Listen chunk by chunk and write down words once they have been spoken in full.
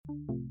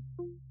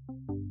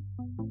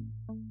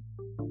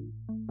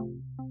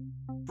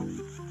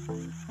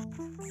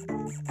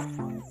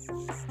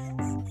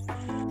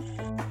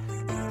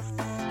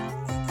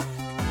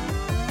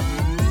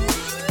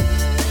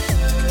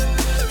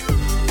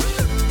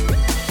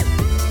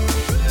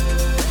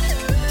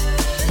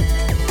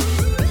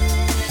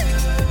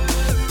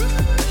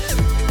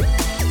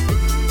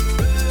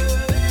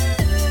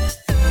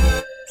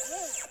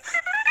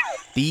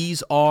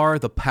These are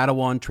the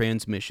Padawan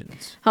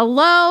transmissions.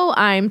 Hello,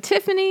 I'm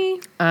Tiffany.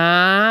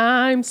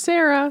 I'm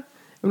Sarah.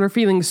 And we're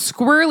feeling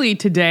squirrely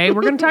today.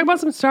 We're going to talk about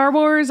some Star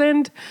Wars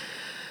and,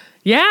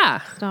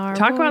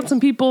 talk about some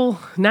people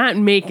not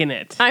making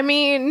it. I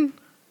mean...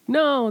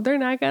 No, they're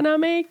not going to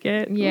make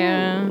it.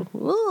 Yeah.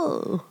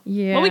 Ooh.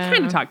 Yeah. Well, we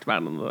kind of talked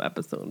about it in the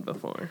episode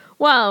before.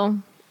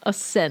 Well, a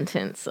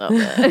sentence of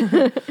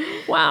it.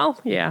 Well,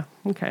 yeah.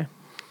 Okay.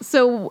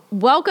 So,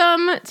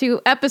 welcome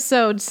to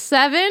episode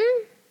 7.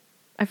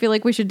 I feel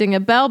like we should ding a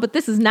bell, but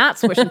this is not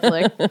Swish and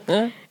Flick.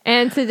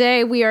 And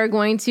today we are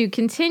going to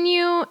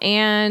continue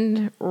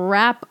and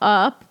wrap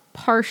up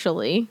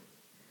partially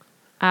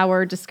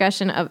our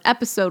discussion of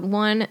episode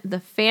 1, The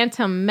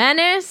Phantom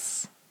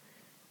Menace.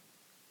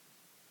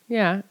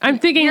 Yeah. I'm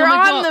thinking You're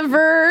on the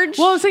verge.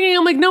 Well, I was thinking,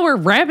 I'm like, no, we're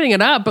wrapping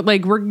it up, but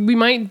like we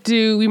might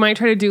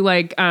try to do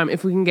like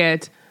if we can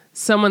get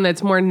someone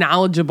that's more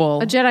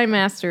knowledgeable. A Jedi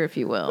Master, if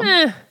you will.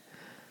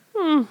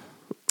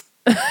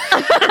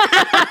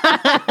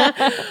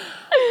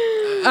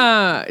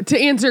 To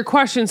answer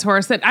questions for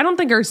us that I don't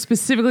think are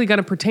specifically going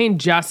to pertain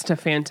just to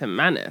Phantom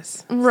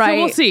Menace. Right. So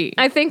we'll see.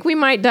 I think we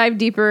might dive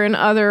deeper in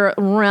other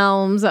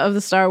realms of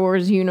the Star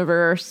Wars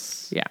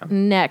universe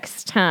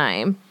next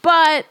time.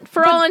 But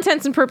for all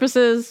intents and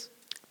purposes,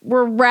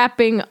 we're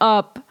wrapping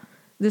up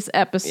this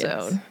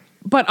episode. Yes.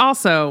 But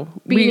also,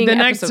 the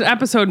next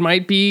episode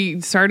might be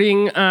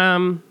starting,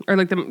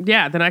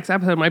 the next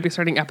episode might be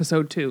starting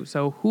episode 2.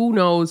 So who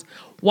knows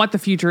what the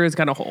future is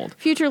going to hold.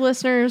 Future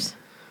listeners,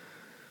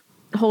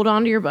 hold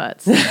on to your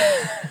butts.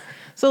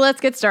 So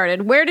let's get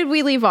started. Where did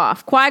we leave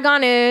off?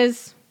 Qui-Gon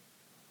is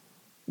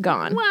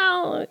gone.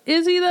 Well,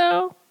 is he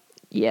though?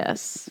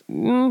 Yes.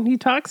 He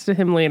talks to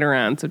him later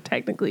on, so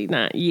technically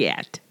not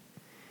yet.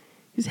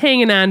 He's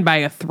hanging on by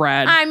a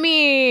thread. I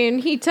mean,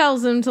 he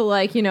tells him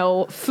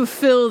to,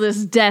 fulfill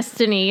this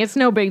destiny. It's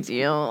no big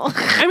deal.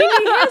 I mean,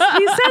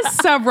 he says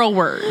several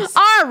words.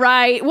 All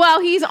right.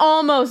 Well, he's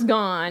almost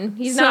gone.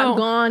 He's not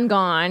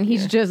gone.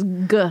 He's just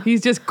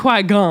He's just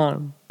quite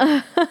gone.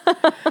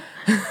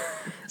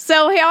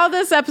 So how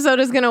this episode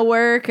is going to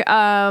work,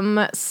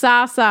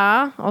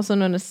 Sasa, also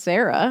known as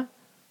Sarah,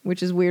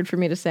 which is weird for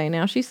me to say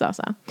now. She's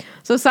Sasa.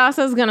 So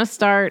Sasa is going to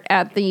start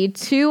at the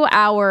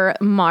 2-hour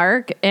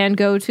mark and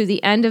go to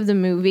the end of the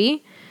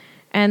movie.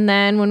 And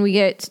then when we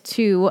get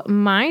to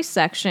my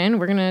section,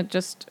 we're going to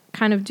just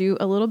kind of do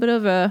a little bit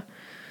of a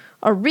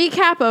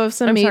recap of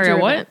some major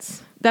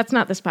events. That's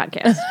not this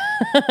podcast.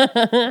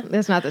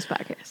 That's not this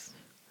podcast.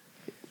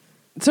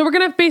 So we're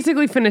going to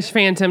basically finish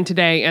Phantom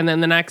today, and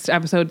then the next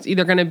episode's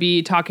either going to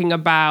be talking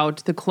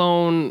about the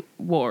Clone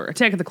War,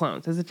 Attack of the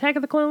Clones. Is it Attack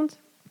of the Clones?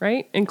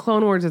 Right? And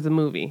Clone Wars is a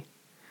movie.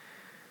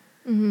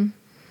 Mm-hmm.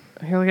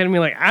 You're looking at me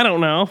like, I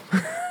don't know.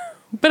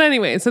 But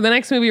anyway, so the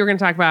next movie we're going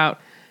to talk about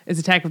is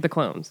Attack of the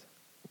Clones.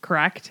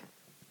 Correct?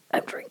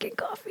 I'm drinking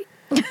coffee.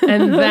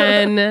 And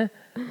then,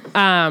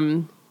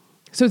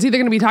 so it's either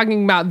going to be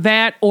talking about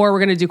that or we're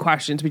going to do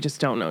questions. We just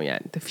don't know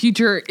yet. The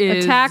future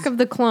is... Attack of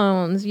the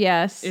Clones,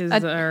 yes.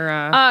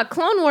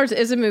 Clone Wars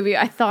is a movie.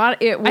 I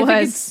thought it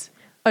was...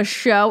 a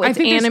show. It's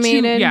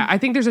animated. I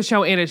think there's a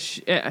show and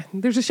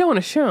there's a show and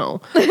a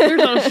show.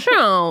 There's a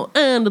show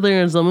and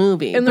there's a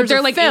movie. And but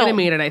they're like film.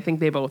 animated. I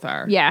think they both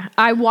are. Yeah,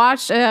 I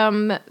watched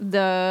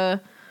the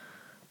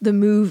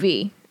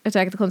movie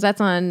Attack of the Clones. That's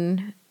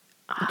on.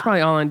 It's probably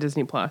all on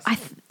Disney Plus.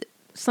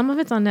 Some of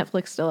it's on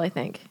Netflix still. I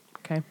think.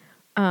 Okay.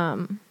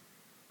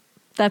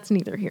 That's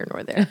neither here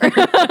nor there.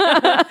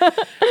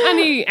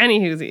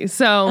 any hoozy.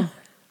 So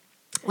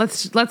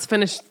let's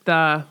finish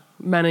the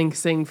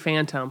menacing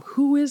Phantom.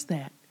 Who is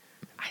that?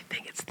 I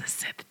think it's the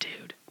Sith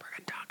dude. We're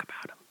going to talk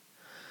about him.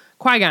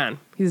 Qui-Gon.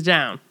 He's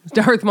down.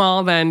 Darth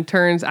Maul then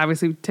turns,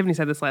 obviously, Tiffany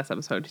said this last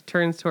episode, he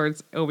turns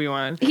towards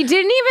Obi-Wan. He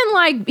didn't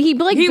even he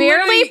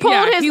barely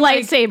pulled his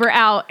lightsaber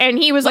out and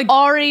he was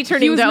already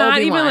turning to Obi-Wan.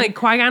 He was not even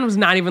Qui-Gon was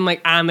not even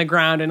on the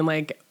ground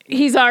and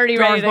he's already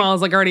Darth Maul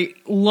is already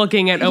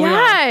looking at Obi-Wan.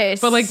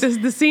 Yes. But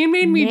the scene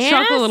made me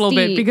chuckle a little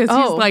bit because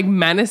he's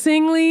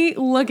menacingly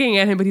looking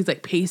at him, but he's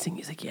pacing.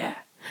 He's like,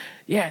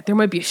 yeah, there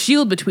might be a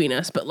shield between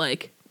us, but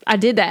I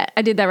did that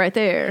right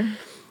there.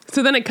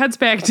 So then it cuts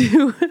back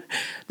to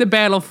the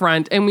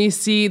battlefront, and we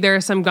see there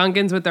are some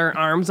Gungans with their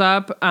arms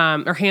up,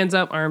 or hands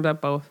up, arms up,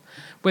 both,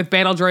 with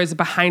battle droids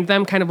behind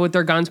them, kind of with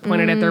their guns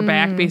pointed at their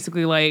back,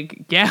 basically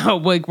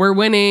we're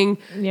winning.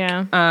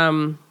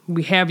 Yeah.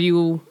 We have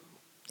you.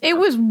 It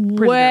was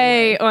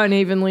way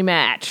unevenly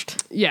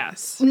matched.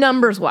 Yes.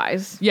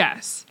 Numbers-wise.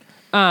 Yes.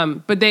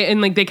 But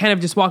they kind of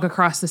just walk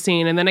across the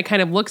scene, and then it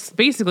kind of looks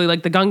basically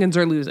like the Gungans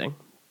are losing.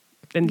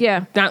 And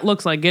that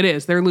looks like it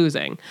is. They're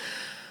losing.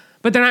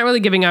 But they're not really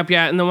giving up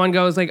yet. And the one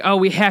goes like, oh,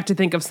 we have to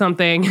think of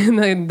something. And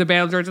then the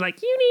battle droids are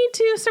like, you need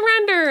to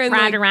surrender. And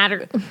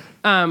Radder.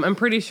 I'm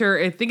pretty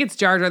sure, I think it's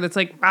Jar Jar that's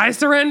like, I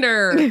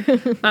surrender.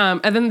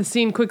 And then the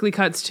scene quickly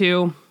cuts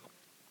to,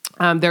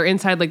 they're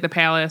inside the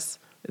palace.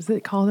 Is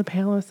it called the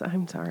palace?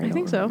 I'm sorry. I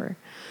think remember.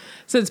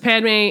 so. So it's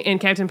Padme and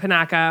Captain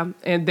Panaka,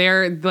 and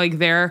they're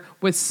there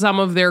with some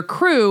of their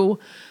crew,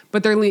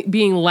 but they're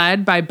being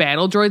led by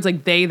battle droids.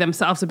 Like they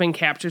themselves have been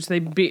captured, so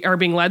they are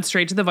being led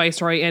straight to the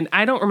Viceroy. And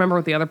I don't remember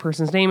what the other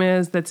person's name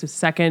is. That's his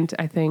second,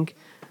 I think.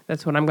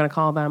 That's what I'm going to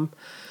call them.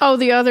 Oh,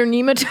 the other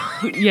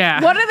nematode.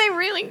 Yeah. What are they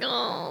really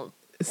called?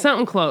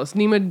 Something close.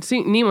 Nemo,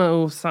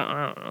 something,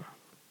 I don't know.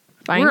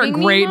 Finding We're a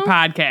great Nemo?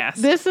 podcast.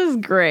 This is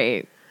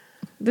great.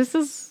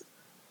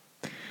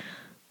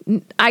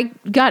 I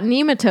got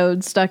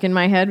nematode stuck in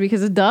my head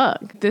because of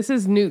Doug. This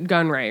is Newt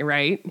Gunray,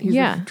 right? He's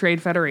Yeah. the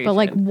Trade Federation. But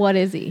like, what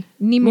is he?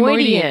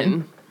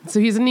 Nemoidian. So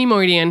he's a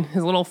Nemoidian.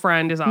 His little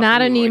friend is also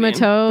Not a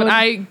nematode. But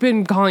I've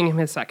been calling him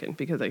his second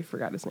because I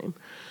forgot his name.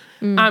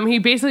 He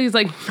basically is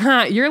like,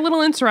 your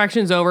little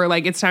insurrection's over.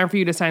 Like, it's time for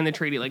you to sign the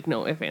treaty. Like,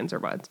 no ifs, ands, or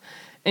buts.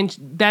 And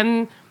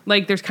then,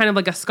 like, there's kind of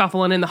like a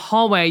scuffle. And in the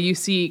hallway, you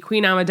see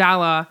Queen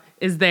Amidala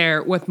is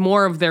there with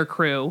more of their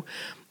crew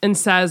and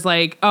says,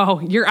 like, oh,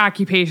 your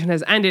occupation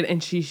has ended.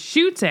 And she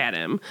shoots at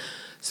him.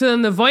 So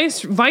then the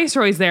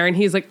Viceroy's there, and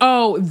he's like,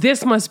 oh,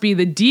 this must be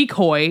the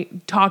decoy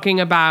talking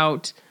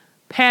about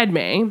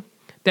Padme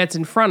that's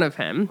in front of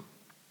him.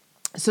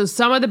 So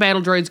some of the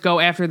battle droids go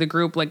after the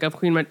group, like, of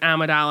Queen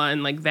Amidala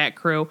and, like, that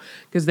crew,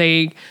 because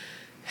they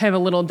have a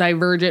little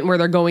divergent where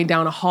they're going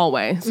down a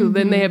hallway. So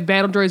then they have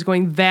battle droids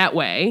going that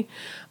way.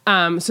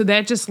 So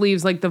that just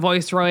leaves, like, the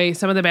Viceroy,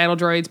 some of the battle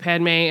droids,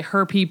 Padme,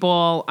 her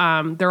people,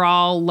 they're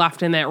all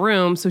left in that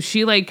room. So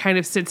she, like, kind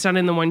of sits down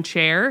in the one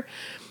chair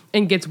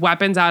and gets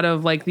weapons out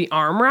of, like, the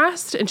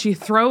armrest, and she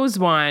throws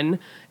one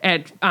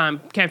at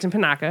Captain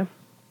Panaka.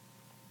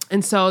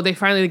 And so they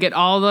finally get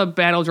all the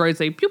battle droids,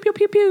 they pew, pew,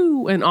 pew,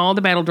 pew, and all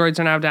the battle droids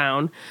are now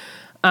down.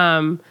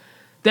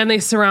 Then they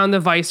surround the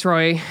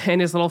Viceroy and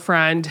his little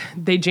friend.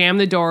 They jam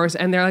the doors,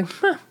 and they're like,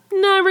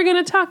 never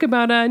going to talk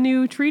about a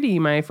new treaty,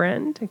 my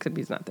friend. Except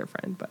he's not their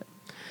friend, but...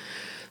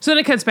 So then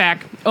it cuts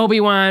back.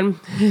 Obi-Wan,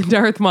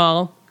 Darth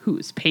Maul,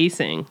 who's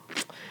pacing.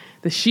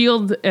 The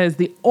shield is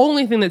the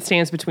only thing that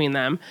stands between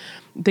them.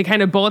 They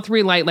kind of both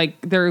relight,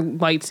 like, their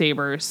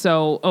lightsabers.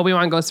 So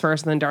Obi-Wan goes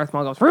first, and then Darth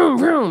Maul goes, vroom,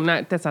 vroom.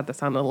 That's not the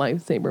sound the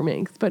lightsaber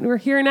makes, but we're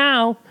here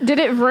now. Did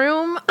it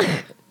vroom?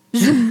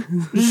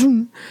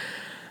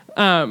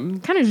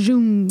 Kind of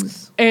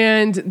zooms.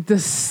 And the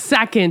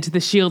second the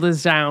shield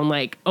is down,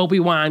 like,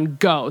 Obi-Wan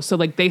goes. So,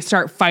 like, they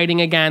start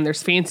fighting again.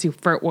 There's fancy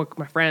footwork,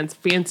 my friends.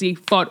 Fancy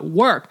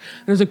footwork.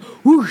 There's like,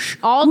 whoosh.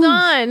 All whoosh,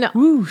 done.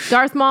 Whoosh.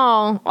 Darth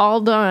Maul, all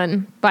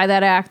done by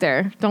that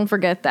actor. Don't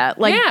forget that.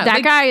 Like, Yeah, that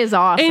like, guy is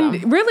awesome.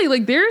 And really,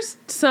 like, there's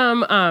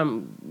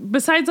some,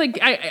 besides, like,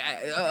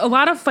 a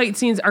lot of fight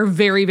scenes are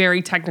very,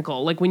 very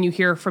technical. Like, when you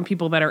hear from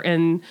people that are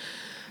in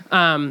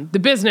the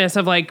business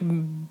of, like,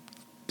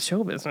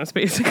 show business,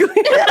 basically.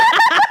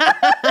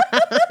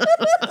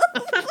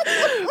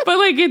 But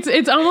like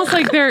it's almost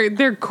like they're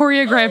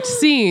choreographed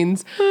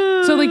scenes.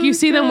 So like you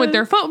see them with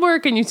their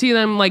footwork, and you see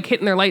them like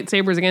hitting their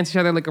lightsabers against each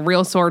other like a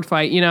real sword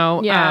fight, you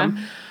know? Yeah.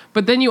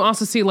 But then you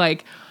also see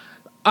like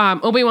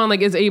Obi-Wan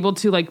like is able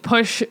to like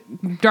push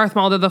Darth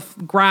Maul to the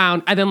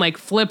ground and then like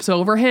flips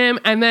over him,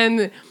 and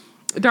then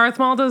Darth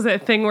Maul does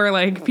that thing where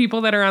like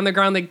people that are on the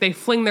ground, like they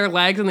fling their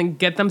legs and then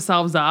get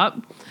themselves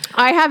up.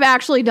 I have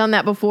actually done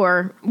that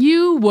before.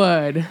 You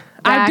would.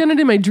 I've done it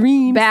in my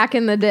dreams. Back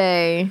in the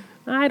day.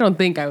 I don't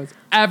think I was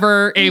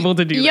ever able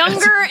to do Younger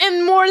that.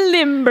 and more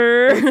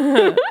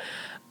limber.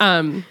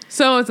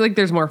 So it's like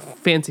there's more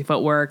fancy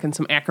footwork and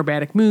some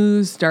acrobatic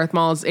moves. Darth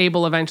Maul is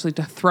able eventually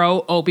to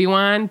throw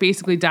Obi-Wan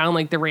basically down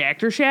like the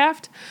reactor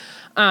shaft.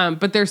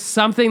 But there's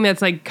something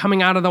that's like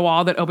coming out of the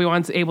wall that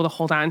Obi-Wan's able to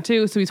hold on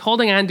to. So he's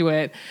holding on to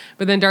it.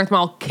 But then Darth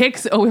Maul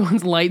kicks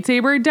Obi-Wan's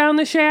lightsaber down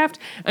the shaft,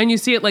 and you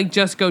see it like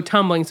just go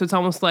tumbling. So it's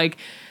almost like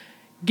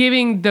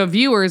giving the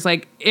viewers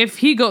like, if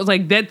he goes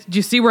like that, do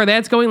you see where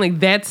that's going? Like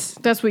that's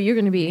what you're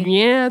going to be.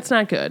 Yeah, it's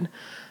not good.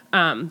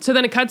 So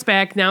then it cuts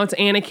back. Now it's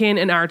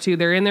Anakin and R2.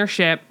 They're in their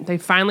ship. They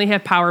finally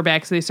have power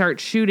back, so they start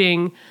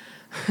shooting.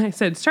 I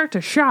said start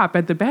to shop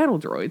at the battle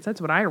droids. That's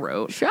what I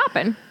wrote.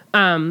 Shopping.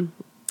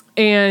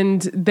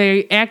 And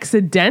they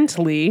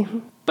accidentally,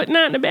 but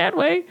not in a bad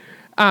way,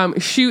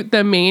 shoot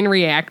the main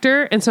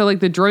reactor. And so, like,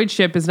 the droid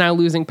ship is now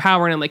losing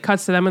power, and it, like,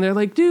 cuts to them, and they're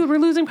like, dude, we're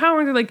losing power.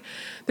 And they're like,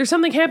 there's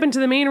something happened to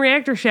the main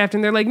reactor shaft.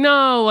 And they're like,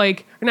 no,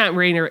 like, not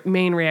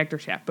main reactor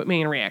shaft, but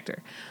main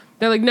reactor.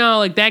 They're like, no,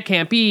 like, that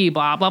can't be,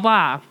 blah, blah,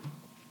 blah.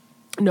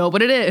 No,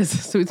 but it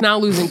is. So it's now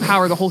losing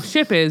power. The whole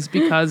ship is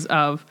because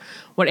of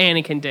what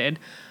Anakin did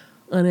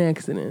on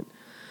accident.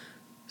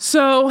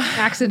 So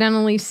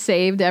accidentally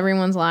saved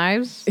everyone's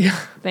lives. Yeah.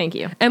 Thank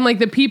you. And like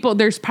the people,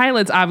 there's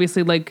pilots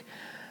obviously like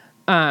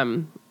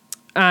on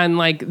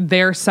like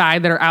their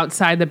side that are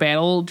outside the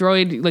battle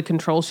droid like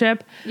control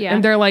ship. Yeah.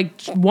 And they're like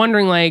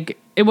wondering like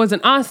it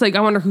wasn't us. Like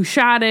I wonder who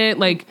shot it.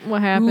 Like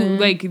what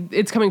happened? Like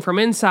it's coming from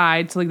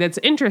inside. So like that's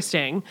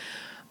interesting.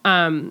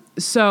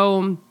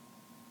 So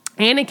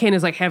Anakin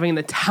is like having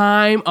the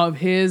time of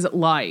his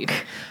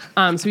life.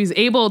 So he's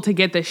able to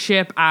get the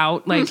ship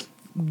out like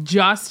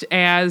just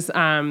as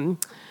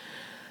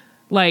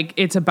like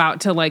it's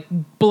about to like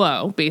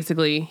blow,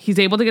 basically. He's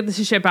able to get the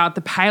ship out.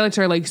 The pilots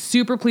are like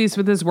super pleased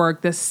with his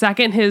work. The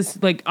second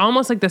his like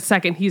almost like the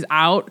second he's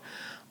out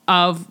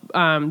of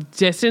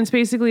distance,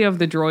 basically, of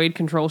the droid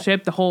control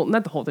ship.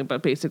 Not the whole thing,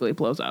 but basically it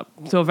blows up.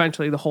 So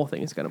eventually the whole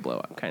thing is going to blow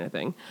up, kind of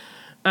thing.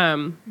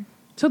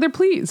 So they're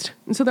pleased.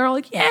 And so they're all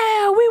like,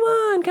 yeah, we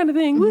won, kind of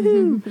thing.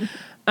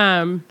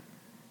 Woohoo.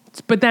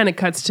 But then it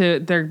cuts to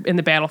they're in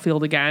the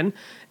battlefield again.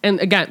 And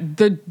again,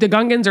 the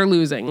Gungans are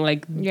losing.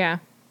 Like, Yeah.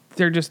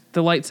 they're just,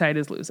 the light side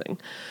is losing,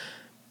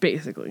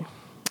 basically.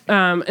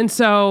 And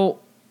so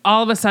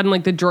all of a sudden,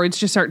 like, the droids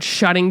just start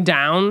shutting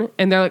down,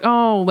 and they're like,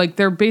 oh, like,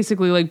 they're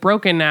basically, like,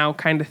 broken now,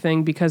 kind of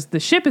thing, because the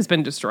ship has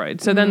been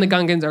destroyed. So then the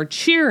Gungans are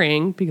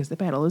cheering because the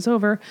battle is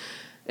over,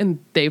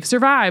 and they've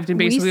survived and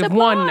basically have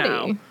won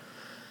now.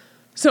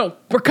 So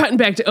we're cutting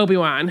back to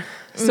Obi-Wan.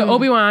 So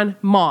Obi-Wan,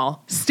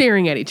 Maul,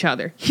 staring at each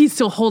other. He's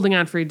still holding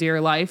on for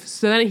dear life.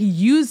 So then he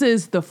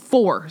uses the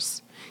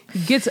Force. He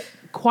gets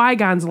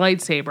Qui-Gon's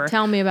lightsaber.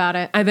 Tell me about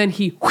it. And then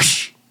he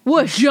whoosh,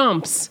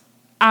 jumps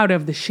out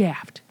of the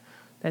shaft.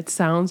 That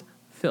sounds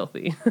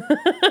filthy.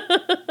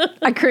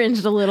 I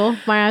cringed a little.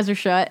 My eyes are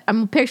shut.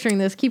 I'm picturing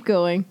this. Keep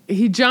going.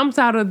 He jumps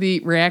out of the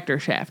reactor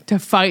shaft to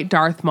fight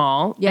Darth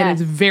Maul. Yes. And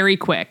it's very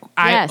quick.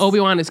 Yes.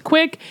 Obi-Wan is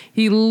quick.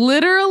 He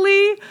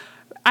literally,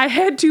 I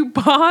had to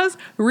pause,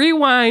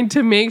 rewind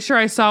to make sure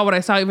I saw what I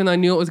saw, even though I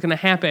knew it was going to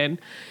happen.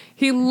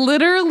 He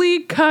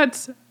literally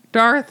cuts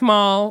Darth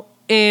Maul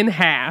in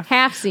half.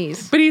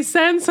 Halfsies. But he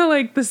sends, so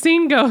like the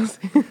scene goes,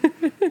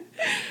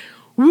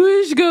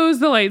 whoosh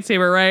goes the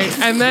lightsaber, right?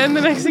 And then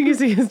the next thing you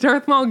see is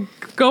Darth Maul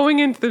going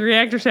into the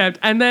reactor shaft,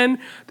 and then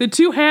the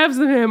two halves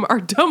of him are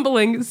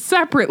tumbling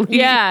separately.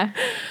 Yeah.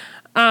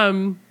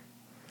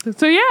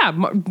 So yeah,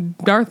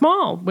 Darth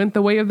Maul went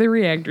the way of the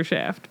reactor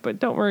shaft. But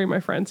don't worry, my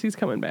friends, he's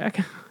coming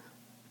back.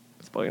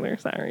 Spoiler,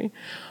 sorry.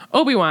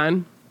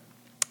 Obi-Wan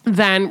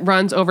then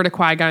runs over to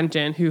Qui-Gon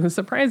Jinn, who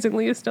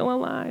surprisingly is still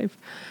alive.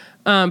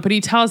 But he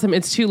tells him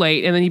it's too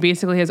late, and then he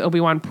basically has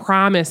Obi-Wan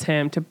promise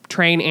him to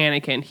train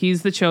Anakin.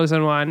 He's the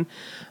chosen one,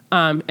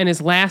 and his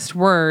last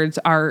words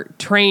are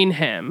train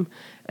him,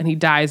 and he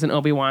dies in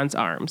Obi-Wan's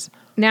arms.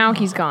 Now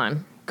he's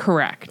gone.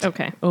 Correct.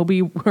 Okay.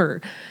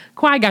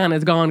 Qui-Gon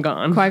is gone.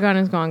 Qui-Gon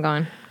is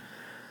gone.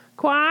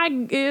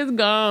 Qui is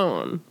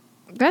gone.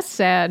 That's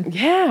sad.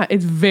 Yeah,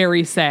 it's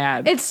very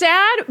sad. It's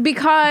sad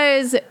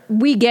because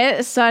we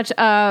get such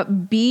a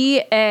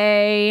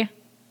BA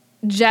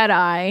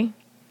Jedi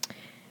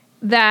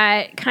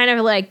that kind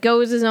of like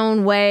goes his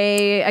own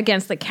way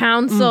against the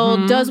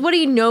council, does what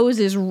he knows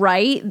is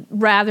right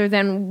rather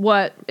than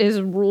what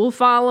is rule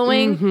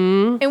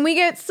following. And we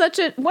get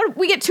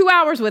we get 2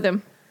 hours with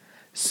him.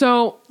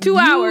 So 2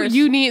 hours.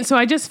 You need. So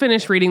I just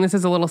finished reading. This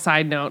is a little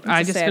side note.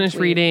 I just finished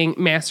tweet. reading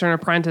Master and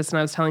Apprentice, and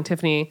I was telling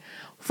Tiffany.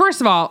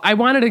 First of all, I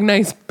wanted a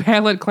nice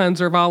palate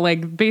cleanser of all,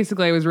 like,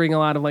 basically I was reading a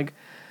lot of like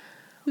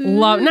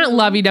not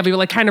lovey-dovey, but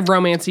like kind of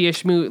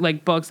romancy-ish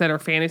like books that are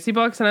fantasy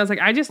books. And I was like,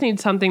 I just need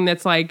something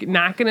that's like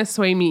not going to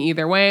sway me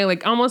either way.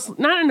 Like almost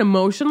not an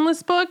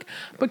emotionless book,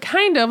 but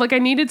kind of like I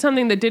needed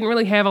something that didn't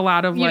really have a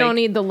lot of You don't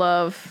need the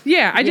love.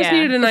 Yeah, I just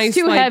needed a nice. It's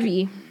too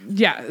heavy.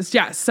 Yes.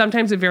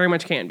 Sometimes it very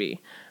much can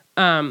be.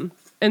 And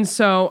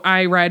so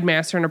I read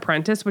Master and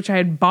Apprentice, which I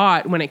had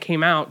bought when it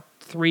came out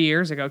 2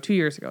 years ago.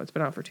 It's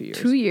been out for 2 years.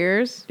 2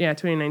 years? Yeah,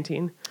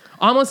 2019.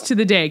 Almost to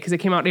the day, because it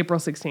came out April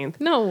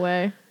 16th. No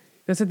way.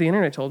 That's what the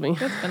internet told me.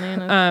 That's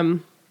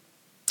bananas.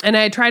 And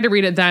I tried to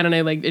read it then,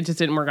 and it just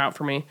didn't work out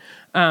for me.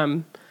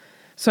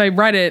 So I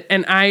read it,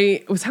 and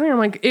I was telling her, I'm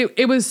like,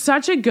 it was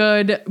such a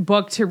good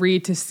book to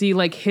read to see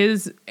like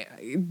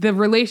the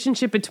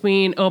relationship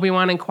between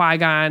Obi-Wan and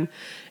Qui-Gon,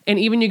 and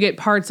even you get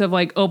parts of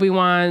like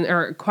Obi-Wan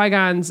or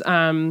Qui-Gon's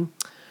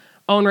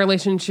own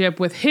relationship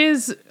with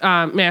his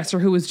master,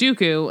 who was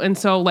Dooku, and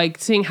so like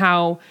seeing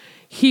how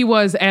he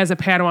was as a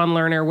Padawan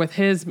learner with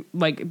his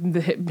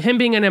him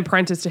being an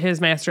apprentice to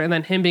his master, and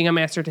then him being a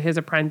master to his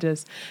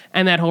apprentice,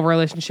 and that whole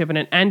relationship, and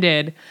it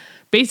ended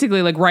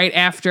basically like right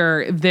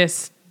after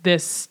this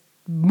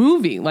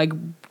movie, like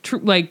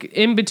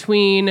in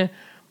between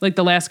like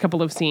the last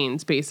couple of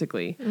scenes,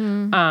 basically.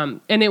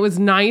 And it was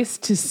nice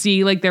to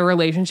see like their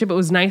relationship. It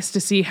was nice to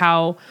see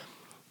how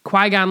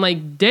Qui-Gon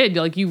like did,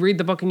 like you read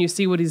the book and you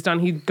see what he's done.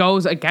 He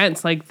goes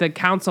against like the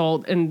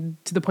council, and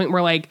to the point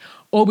where like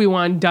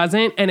Obi-Wan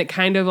doesn't, and it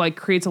kind of like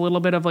creates a little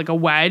bit of like a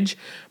wedge,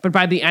 but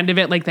by the end of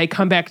it, like they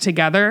come back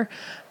together.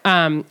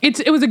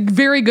 It was a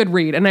very good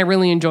read, and I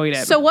really enjoyed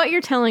it. So what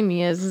you're telling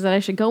me is that I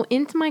should go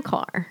into my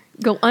car,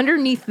 go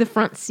underneath the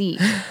front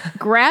seat,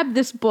 grab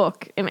this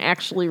book, and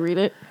actually read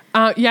it.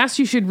 Yes,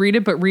 you should read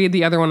it, but read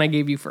the other one I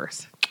gave you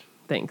first.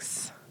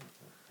 Thanks.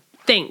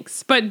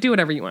 But do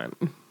whatever you want.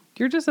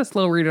 You're just a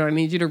slow reader. I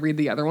need you to read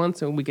the other one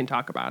so we can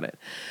talk about it.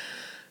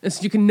 And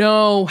so you can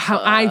know how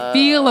I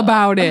feel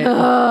about it.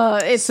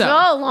 It's so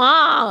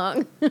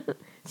long.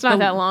 It's not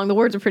that long. The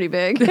words are pretty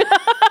big.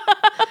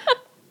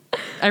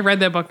 I read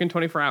that book in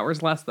 24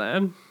 hours, less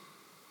than.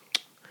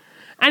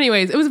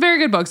 Anyways, it was a very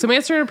good book. So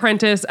Master and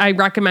Apprentice, I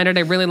recommend it.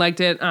 I really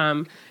liked it.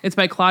 It's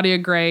by Claudia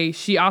Gray.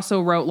 She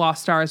also wrote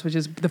Lost Stars, which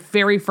is the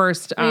very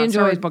first Star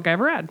Wars book I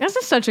ever read.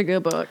 That's such a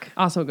good book.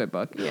 Also a good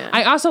book. Yeah.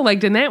 I also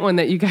liked in that one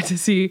that you got to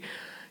see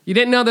You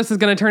didn't know this was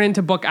going to turn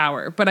into book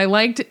hour, but I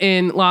liked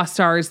in Lost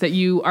Stars that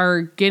you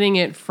are getting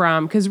it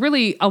from, because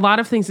really a lot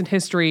of things in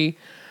history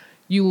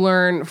you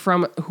learn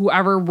from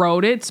whoever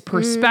wrote its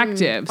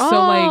perspective. So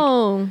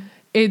like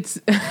it's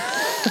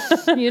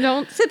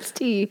sips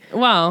tea.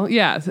 well,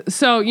 yeah.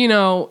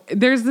 So,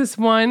 there's this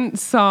one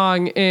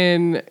song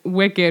in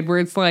Wicked where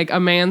it's like a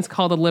man's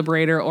called a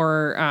liberator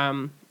or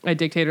a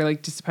dictator,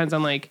 like just depends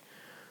on like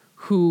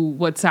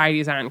what side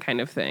he's on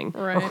kind of thing.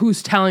 Right. Or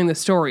who's telling the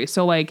story.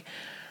 So like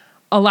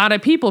a lot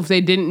of people, if they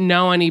didn't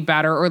know any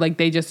better or like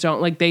they just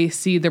don't, like they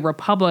see the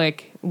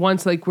Republic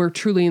once like we're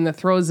truly in the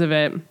throes of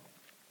it,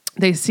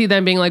 they see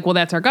them being like, well,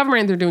 that's our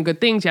government. They're doing good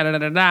things, yada, da,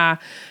 da, da.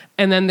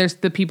 And then there's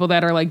the people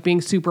that are like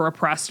being super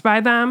oppressed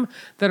by them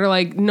that are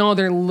like, no,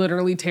 they're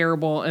literally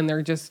terrible and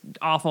they're just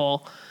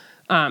awful.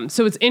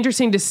 So it's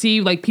interesting to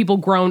see like people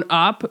grown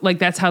up. Like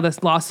that's how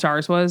this Lost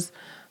Stars was.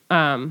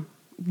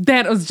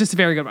 That was just a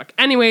very good book.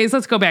 Anyways,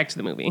 let's go back to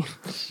the movie.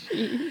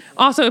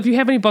 Also, if you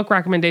have any book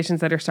recommendations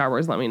that are Star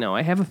Wars, let me know.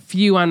 I have a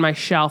few on my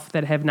shelf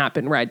that have not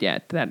been read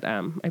yet that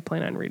I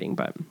plan on reading.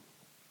 But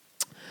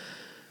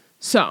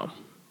so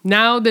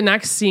now the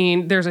next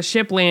scene, there's a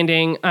ship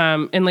landing,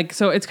 and like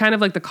so it's kind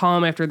of like the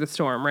calm after the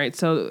storm, right?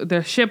 So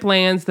the ship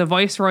lands, the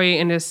Viceroy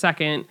and his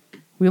second.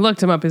 We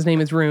looked him up. His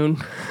name is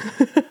Rune.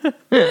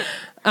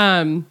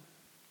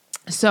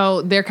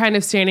 So they're kind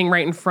of standing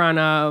right in front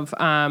of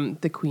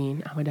the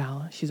Queen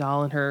Amidala. She's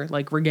all in her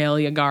like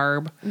regalia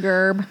garb.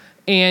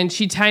 And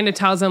she kind of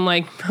tells them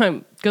like,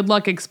 good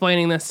luck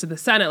explaining this to the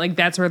Senate. Like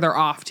that's where they're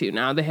off to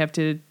now. They have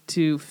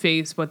to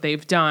face what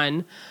they've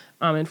done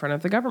in front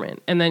of the government.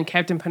 And then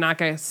Captain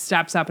Panaka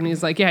steps up and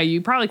he's like, yeah,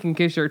 you probably can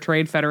kiss your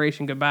trade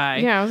federation goodbye.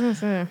 Yeah, I was going to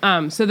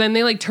say. So then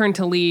they like turn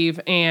to leave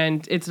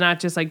and it's not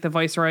just like the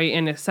Viceroy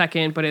in a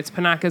second, but it's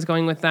Panaka's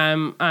going with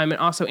them. And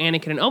also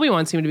Anakin and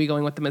Obi-Wan seem to be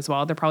going with them as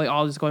well. They're probably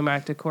all just going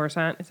back to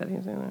Coruscant. Is that how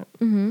you say that?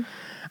 Mm-hmm.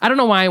 I don't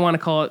know why I want to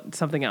call it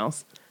something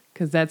else.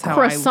 Because that's how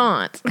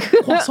Croissant.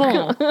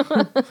 Croissant.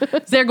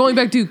 They're going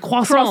back to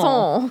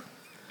croissant.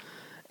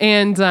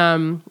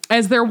 And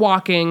as they're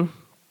walking,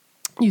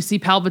 you see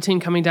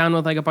Palpatine coming down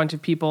with like a bunch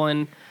of people,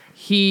 and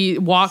he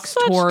walks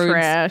towards.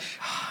 Trash.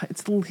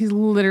 He's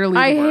literally.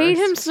 I the worst. hate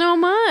him so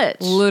much.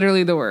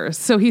 Literally the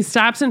worst. So he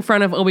stops in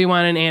front of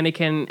Obi-Wan and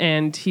Anakin,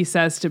 and he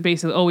says to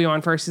basically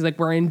Obi-Wan first, he's like,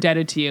 "We're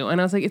indebted to you."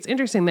 And I was like, "It's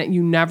interesting that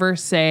you never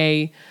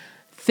say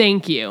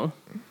thank you,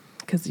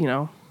 because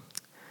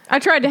I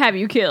tried to have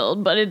you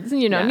killed, but it's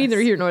Yes. neither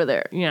here nor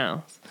there." Yeah.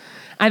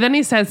 And then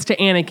he says to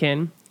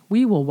Anakin,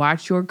 "We will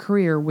watch your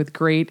career with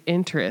great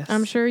interest."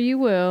 I'm sure you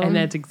will. And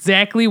that's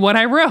exactly what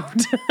I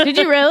wrote. Did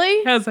you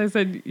really? Yes, I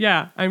said,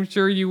 yeah, I'm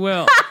sure you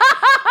will. ...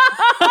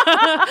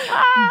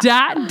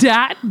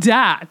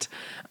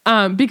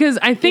 Because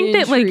I think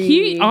that like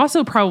he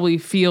also probably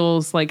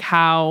feels like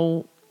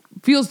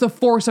feels the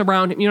force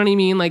around him. You know what I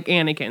mean? Like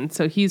Anakin.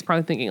 So he's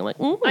probably thinking like,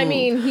 I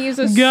mean, he's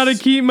a... Gotta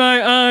keep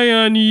my eye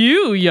on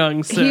you,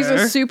 young sir. He's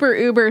a super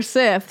uber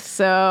Sith,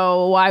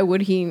 so why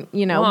would he,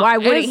 why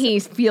wouldn't he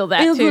feel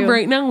that as too? of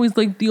right now, he's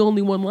like the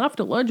only one left,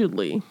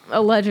 allegedly.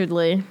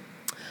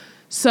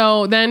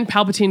 So then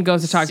Palpatine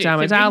goes to talk to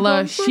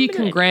Amidala. She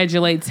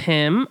congratulates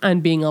him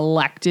on being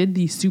elected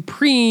the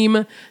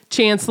Supreme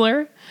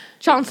Chancellor.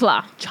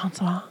 Chancellor.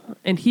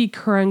 And he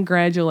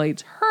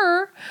congratulates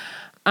her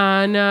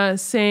on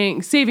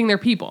saving their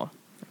people.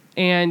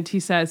 And he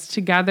says,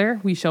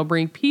 together we shall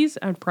bring peace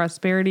and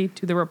prosperity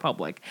to the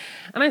Republic.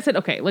 And I said,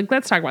 okay, like,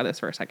 let's talk about this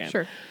for a second.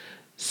 Sure.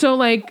 So,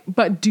 like,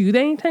 but do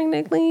they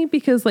technically?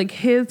 Because, like,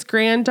 his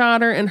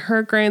granddaughter and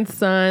her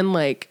grandson,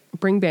 like,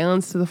 bring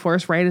balance to the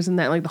Force, right? Isn't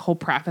that, like, the whole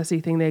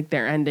prophecy thing?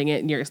 They're ending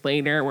it years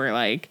later where,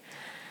 like,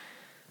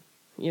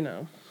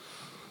 Yeah,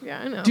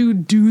 I know.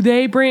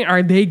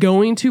 Are they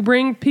going to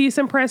bring peace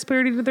and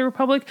prosperity to the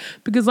Republic?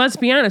 Because let's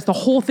be honest, the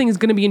whole thing is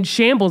going to be in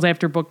shambles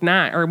after book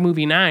 9 or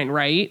movie 9,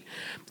 right?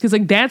 Because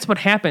like that's what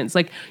happens.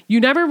 Like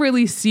you never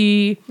really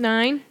see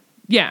 9.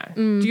 Yeah.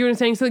 Do you know what I'm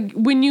saying? So like,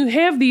 when you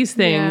have these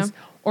things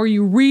or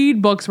you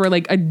read books where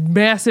like a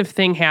massive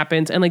thing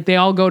happens and like they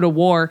all go to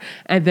war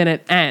and then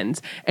it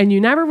ends and you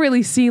never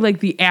really see like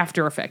the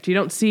after effect. You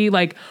don't see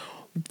like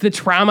the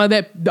trauma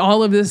that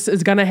all of this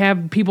is going to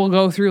have people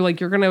go through. Like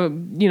you're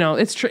going to,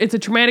 it's a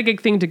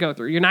traumatic thing to go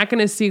through. You're not going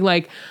to see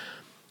like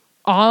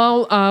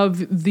all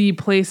of the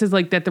places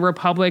like that the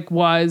Republic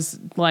was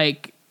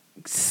like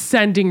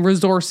sending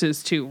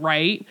resources to,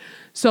 right?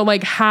 So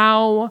like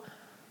are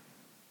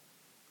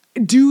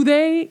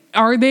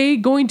they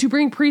going to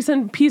bring peace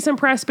and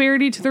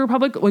prosperity to the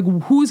Republic? Like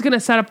who's going to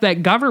set up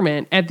that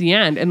government at the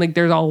end? And like,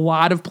 there's a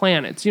lot of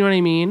planets, you know what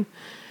I mean?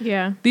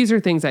 Yeah. These are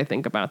things I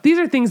think about. These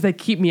are things that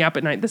keep me up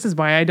at night. This is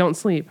why I don't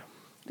sleep.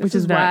 This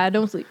is why I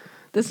don't sleep.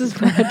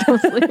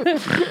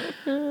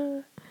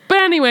 But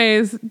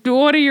anyways,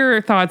 what are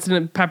your thoughts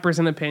and peppers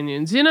and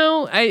opinions?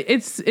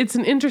 It's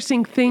an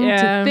interesting thing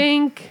to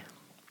think.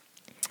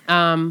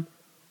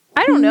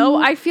 I don't know.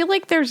 I feel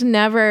like there's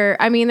never,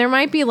 there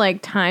might be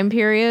like time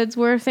periods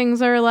where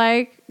things are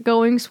like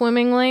going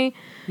swimmingly.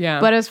 Yeah.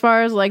 But as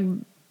far as like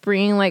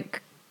bringing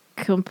like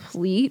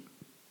complete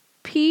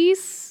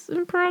peace,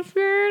 and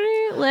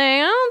prosperity? Like,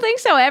 I don't think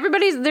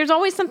so. There's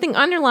always something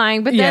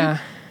underlying, but then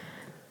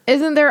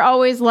isn't there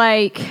always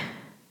like,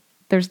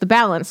 there's the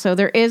balance. So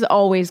there is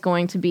always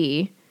going to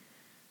be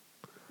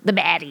the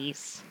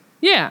baddies.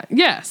 Yeah,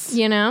 yes.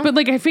 You know? But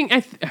like I think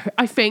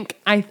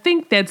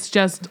that's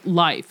just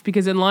life,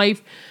 because in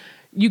life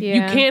you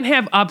can't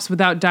have ups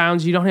without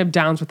downs, you don't have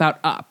downs without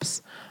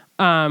ups.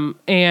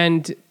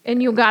 And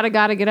you gotta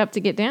get up to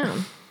get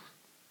down.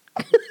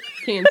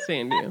 Can't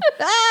stand you.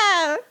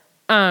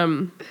 I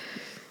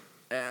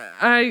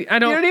don't. You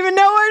don't even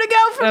know where to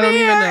go from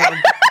here. I don't even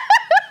know.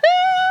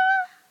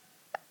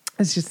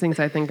 It's just things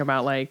I think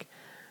about, like,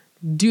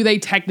 do they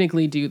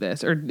technically do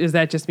this, or is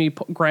that just me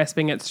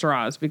grasping at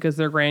straws because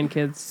their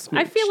grandkids smooched?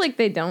 I feel like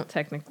they don't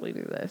technically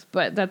do this,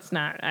 but that's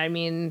not. I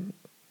mean,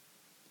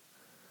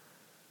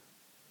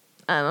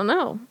 I don't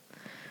know.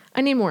 I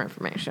need more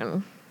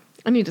information.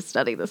 I need to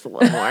study this a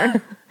little more.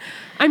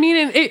 I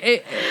mean,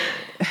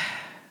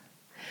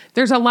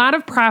 there's a lot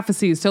of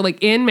prophecies. So,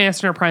 like in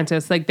Master and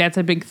Apprentice, like that's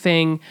a big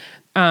thing.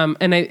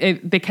 And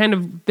they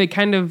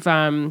kind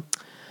of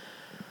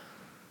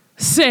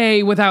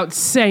say without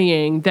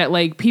saying that,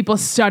 like, people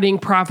studying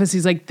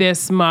prophecies like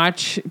this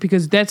much,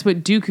 because that's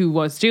what Dooku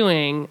was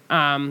doing.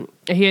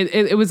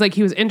 It was like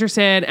he was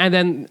interested, and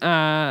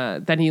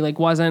then he like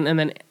wasn't, and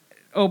then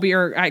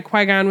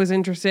Qui-Gon was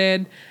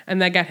interested,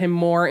 and that got him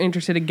more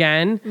interested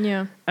again.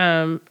 Yeah.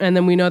 And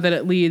then we know that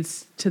it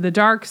leads to the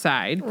dark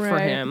side for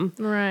him.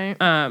 Right.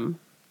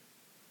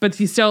 But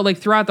he's still, like,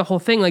 throughout the whole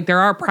thing, like, there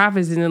are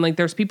prophecies, and like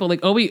there's people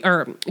like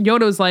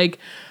Yoda's like,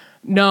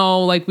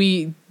 no, like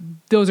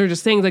those are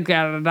just things like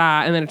da da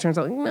da, and then it turns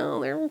out like,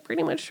 no, they're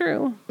pretty much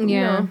true.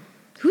 Yeah. No.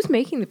 Who's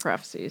making the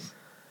prophecies?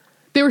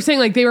 They were saying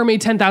like they were made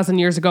 10,000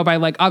 years ago by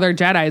like other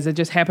Jedis that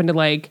just happened to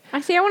like. I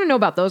want to know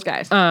about those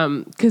guys.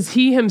 Because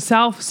he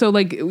himself, so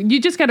like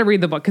you just got to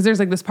read the book, because there's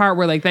like this part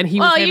where like then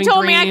he was having you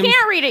told dreams. me I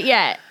can't read it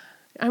yet.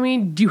 I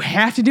mean, do you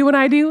have to do what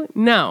I do?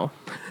 No.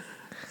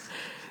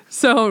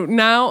 So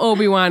now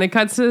Obi-Wan, it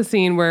cuts to the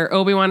scene where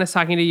Obi-Wan is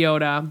talking to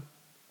Yoda.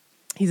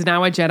 He's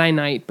now a Jedi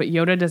Knight, but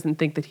Yoda doesn't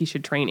think that he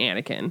should train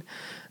Anakin.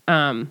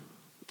 And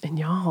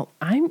y'all,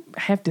 I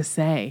have to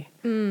say,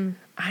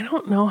 I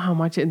don't know how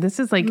much this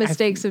is like.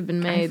 Mistakes have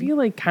been made. I feel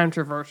like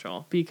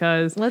controversial,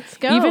 because let's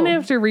go. Even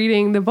after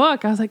reading the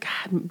book, I was like,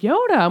 God,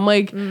 Yoda. I'm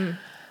like,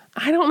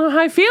 I don't know how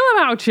I feel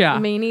about you.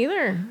 Me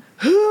neither.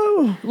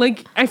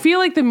 Like, I feel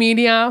like the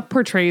media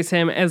portrays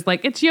him as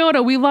like, it's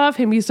Yoda. We love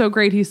him. He's so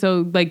great. He's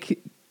so like,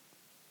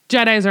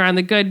 Jedis are on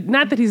the good.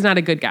 Not that he's not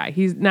a good guy.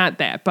 He's not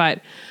that,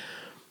 but.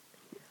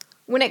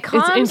 When it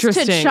comes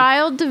to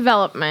child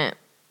development,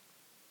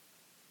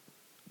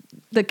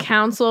 the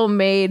council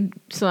made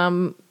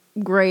some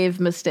grave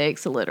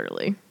mistakes,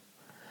 literally.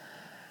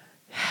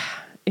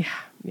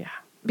 Yeah.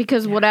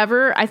 Because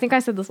whatever, I think I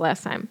said this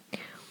last time,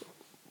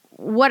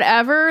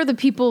 whatever the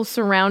people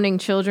surrounding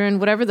children,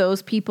 whatever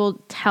those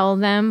people tell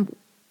them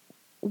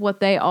what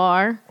they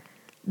are,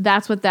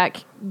 that's what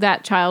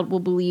that child will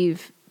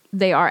believe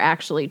they are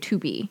actually to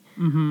be.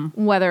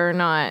 Mm-hmm. Whether or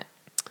not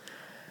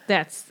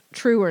that's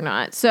true or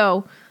not.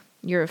 So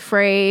you're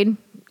afraid,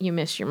 you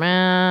miss your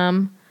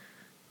mom,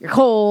 you're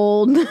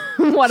cold,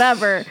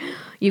 whatever.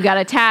 You got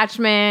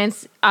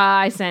attachments.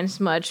 I sense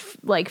much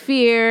like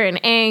fear and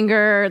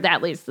anger.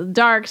 That leads to the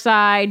dark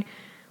side.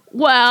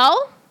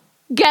 Well,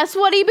 guess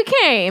what he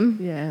became?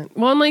 Yeah.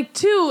 Well, and like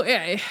too,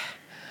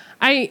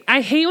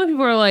 I hate when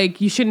people are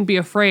like, you shouldn't be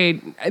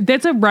afraid.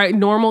 That's a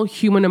normal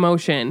human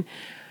emotion.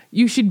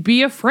 You should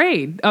be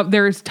afraid.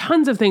 There's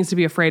tons of things to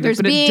be afraid of,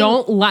 but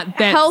don't let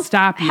that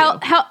stop you.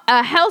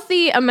 A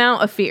healthy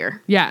amount of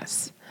fear.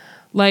 Yes.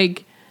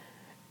 Like,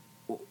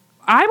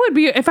 I would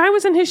be, if I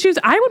was in his shoes,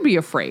 I would be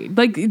afraid.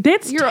 Like,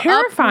 that's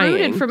terrifying. You're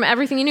uprooted from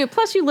everything you knew.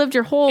 Plus, you lived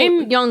your whole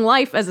young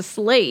life as a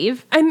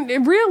slave.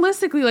 And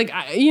realistically, like,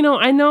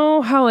 I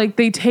know how, like,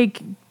 they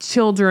take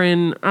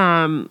children,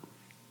 and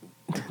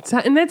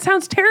that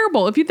sounds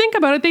terrible. If you think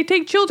about it, they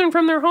take children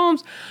from their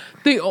homes.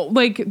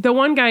 Like, the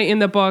one guy in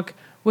the book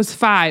was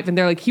 5, and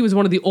they're like, he was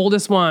one of the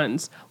oldest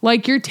ones.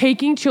 Like, you're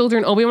taking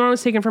children. Obi-Wan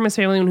was taken from his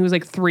family when he was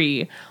like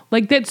 3.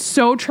 Like, that's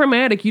so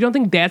traumatic. You don't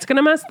think that's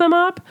gonna mess them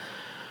up?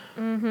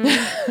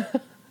 Mm-hmm.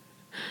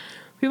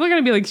 People are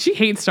gonna be like, she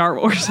hates Star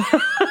Wars.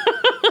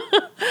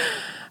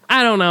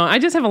 I don't know. I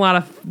just have a lot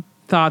of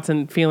thoughts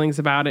and feelings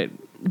about it,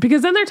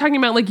 because then they're talking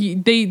about like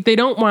they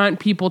don't want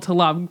people to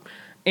love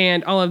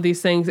and all of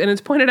these things, and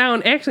it's pointed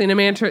out actually in a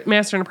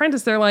Master and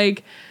Apprentice, they're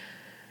like,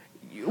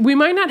 we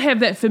might not have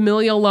that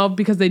familial love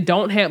because they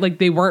don't have, like,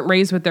 they weren't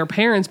raised with their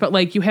parents, but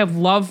like you have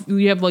love,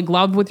 like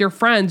love with your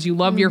friends, you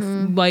love your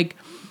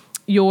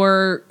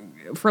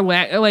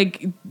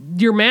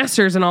your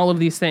masters and all of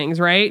these things,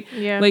 right?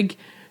 Yeah. Like,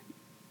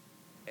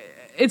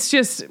 it's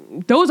just,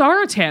 those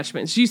are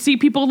attachments. You see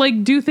people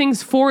like do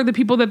things for the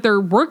people that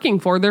they're working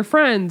for, their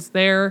friends,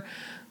 their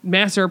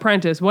master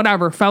apprentice,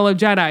 whatever, fellow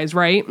Jedis,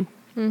 right?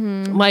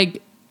 Mm-hmm.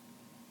 Like,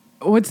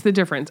 what's the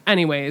difference?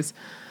 Anyways,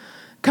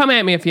 come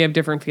at me if you have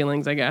different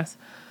feelings, I guess.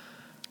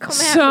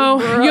 So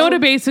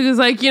Yoda basically is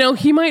like,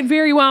 he might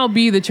very well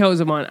be the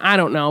chosen one. I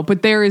don't know,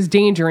 but there is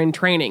danger in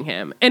training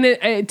him.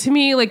 And to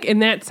me, like in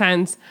that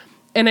sense,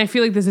 and I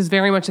feel like this is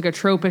very much like a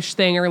tropish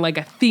thing or like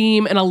a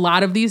theme in a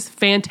lot of these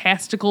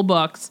fantastical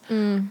books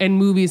and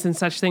movies and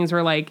such things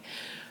where like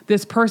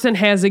this person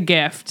has a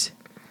gift.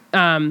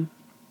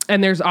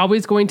 And there's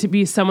always going to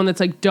be someone that's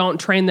like, don't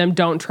train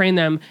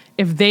them.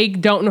 If they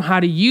don't know how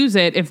to use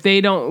it, if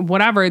they don't,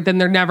 whatever, then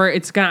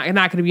it's not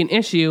going to be an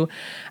issue.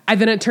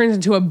 And then it turns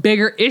into a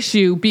bigger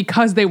issue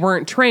because they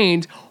weren't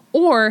trained.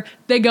 Or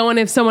they go and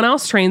if someone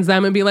else trains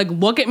them and be like,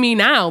 look at me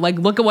now, like,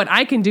 look at what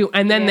I can do.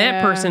 And then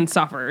that person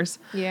suffers.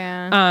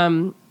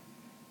 Yeah.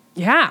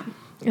 Yeah.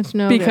 It's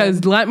no because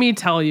good. Let me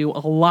tell you,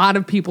 a lot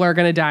of people are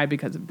going to die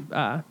because of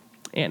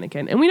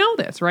Anakin. And we know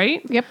this,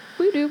 right? Yep,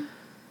 we do.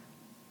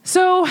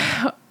 So,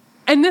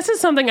 and this is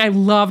something I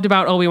loved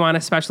about Obi-Wan,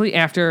 especially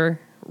after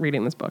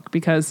reading this book,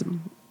 because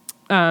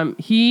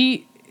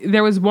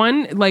there was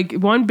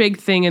one big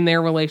thing in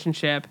their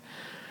relationship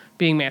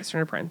being master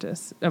and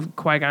apprentice of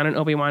Qui-Gon and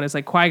Obi-Wan is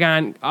like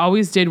Qui-Gon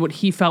always did what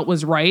he felt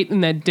was right,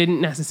 and that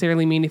didn't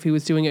necessarily mean if he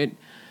was doing it,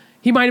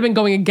 he might have been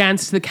going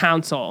against the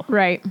council.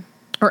 Right.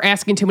 Or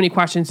asking too many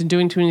questions and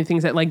doing too many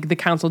things that like the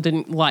council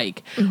didn't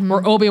like.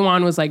 Or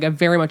Obi-Wan was like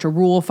very much a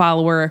rule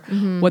follower.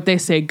 What they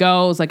say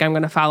goes, like I'm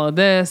going to follow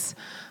this.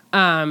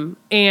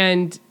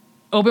 And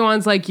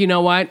Obi-Wan's like, you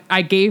know what?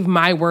 I gave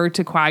my word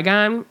to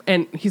Qui-Gon,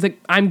 and he's like,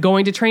 I'm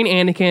going to train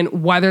Anakin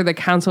whether the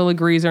council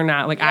agrees or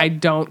not. Like, I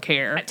don't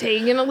care.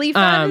 Taking a leaf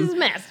out of his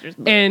master's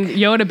book. And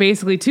Yoda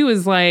basically, too,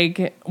 is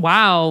like,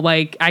 wow,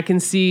 like, I can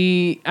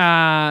see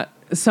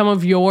some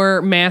of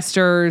your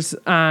masters,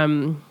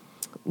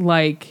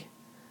 like,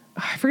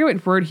 I forget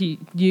what word he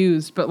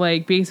used, but,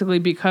 like, basically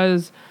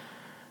because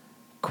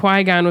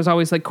Qui-Gon was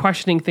always, like,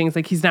 questioning things,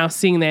 like, he's now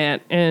seeing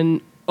that, and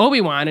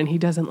Obi-Wan, and he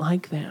doesn't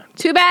like that.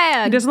 Too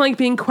bad. He doesn't like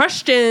being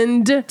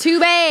questioned. Too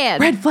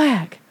bad. Red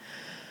flag.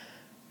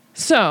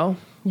 So,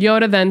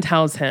 Yoda then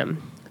tells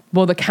him,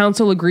 well, the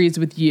council agrees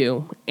with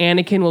you.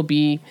 Anakin will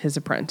be his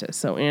apprentice.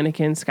 So,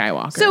 Anakin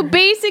Skywalker. So,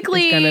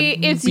 basically,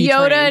 it's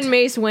Yoda trained. and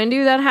Mace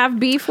Windu that have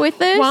beef with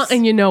this? Well,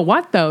 and you know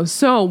what, though?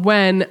 So,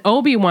 when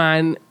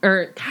Obi-Wan,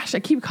 or gosh, I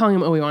keep calling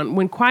him Obi-Wan,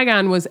 when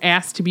Qui-Gon was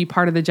asked to be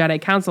part of the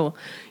Jedi Council,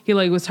 he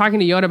like was talking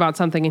to Yoda about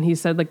something, and he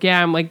said, like,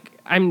 yeah,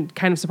 I'm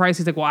kind of surprised.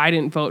 He's like, well, I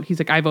didn't vote. He's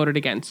like, I voted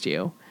against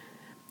you.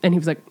 And he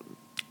was like,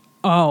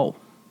 oh,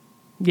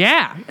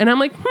 yeah. And I'm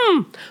like,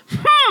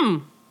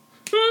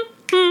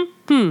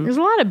 There's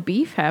a lot of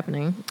beef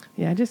happening.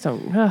 Yeah, I just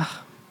don't.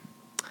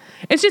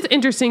 It's just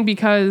interesting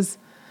because,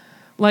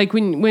 like,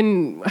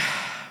 when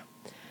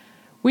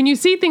you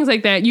see things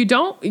like that, you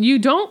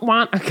don't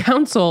want a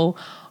council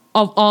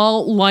of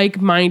all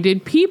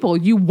like-minded people.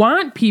 You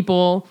want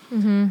people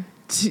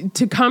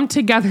to come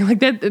together.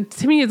 Like that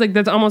to me is like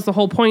that's almost the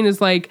whole point. Is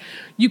like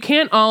you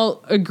can't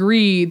all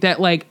agree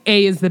that like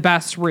A is the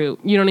best route.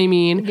 You know what I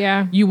mean?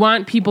 Yeah. You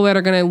want people that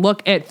are going to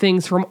look at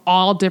things from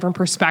all different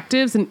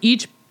perspectives, and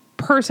each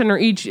person or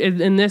each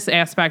in this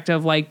aspect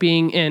of like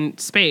being in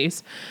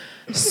space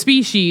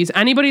species,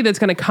 anybody that's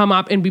going to come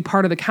up and be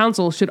part of the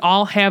council should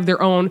all have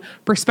their own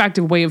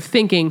perspective, way of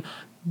thinking,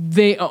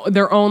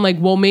 their own like,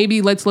 well,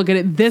 maybe let's look at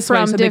it this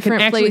way, so they can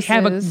actually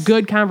have a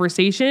good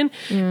conversation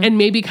and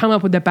maybe come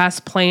up with the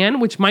best plan,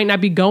 which might not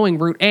be going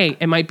route A.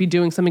 It might be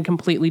doing something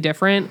completely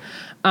different.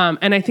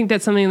 And I think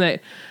that's something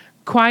that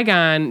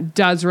Qui-Gon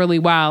does really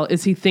well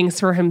is he thinks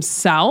for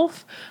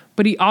himself,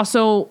 but he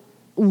also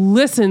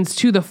listens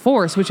to the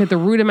Force, which at the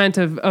rudiment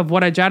of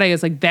what a Jedi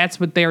is, like that's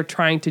what they're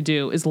trying to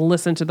do, is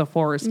listen to the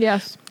Force.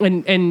 Yes.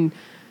 And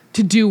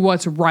to do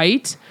what's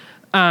right.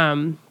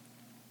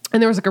 And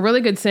there was like a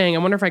really good saying. I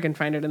wonder if I can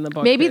find it in the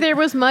book. Maybe there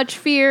was much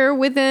fear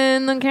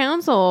within the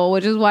council,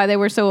 which is why they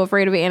were so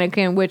afraid of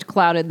Anakin, which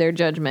clouded their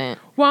judgment.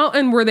 Well,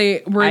 and were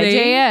they?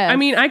 IJF. I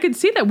mean, I could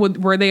see that.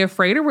 Were they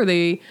afraid, or were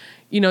they?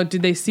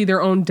 Did they see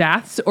their own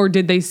deaths, or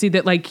did they see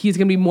that like he's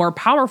going to be more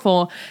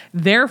powerful?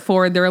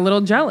 Therefore, they're a little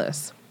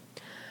jealous.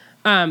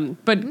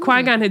 But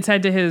Qui-Gon had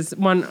said to his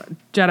one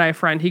Jedi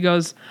friend, he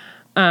goes,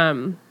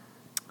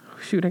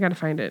 shoot, I got to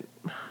find it.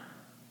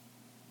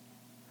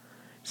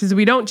 He says,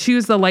 we don't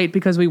choose the light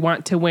because we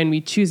want to win.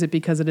 We choose it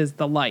because it is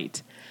the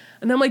light.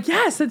 And I'm like,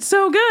 yes, it's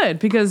so good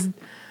because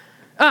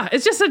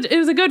it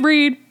was a good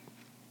read.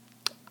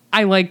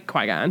 I like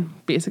Qui-Gon,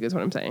 basically is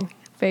what I'm saying.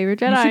 Favorite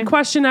Jedi. You should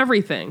question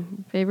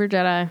everything. Favorite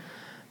Jedi.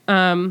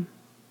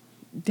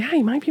 Yeah,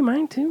 he might be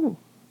mine too.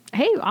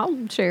 Hey,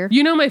 I'll share.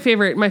 My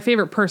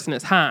favorite person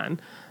is Han.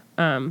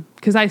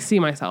 Because I see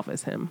myself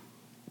as him.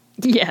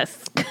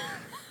 Yes.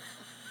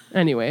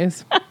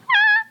 Anyways.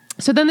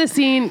 So then the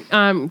scene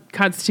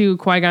cuts to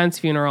Qui-Gon's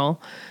funeral.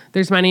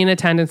 There's many in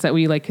attendance that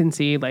we can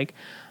see,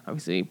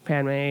 obviously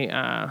Padme,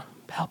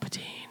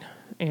 Palpatine,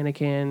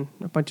 Anakin,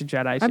 a bunch of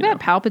Jedi. I bet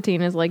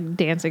Palpatine is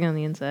dancing on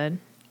the inside.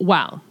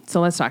 Wow.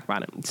 So let's talk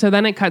about it. So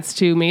then it cuts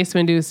to Mace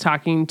Windu's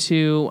talking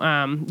to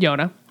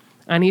Yoda.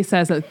 And he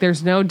says that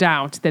there's no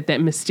doubt that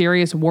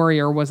mysterious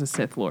warrior was a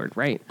Sith Lord,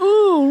 right?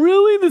 Oh,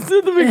 really? The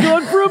Sith have been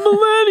gone for a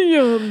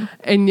millennium.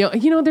 And,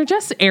 they're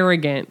just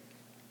arrogant.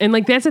 And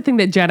like that's the thing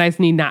that Jedis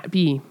need not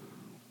be,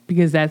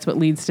 because that's what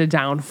leads to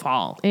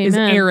downfall. Is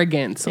Amen.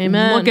 arrogance.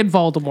 Amen. Look at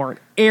Voldemort,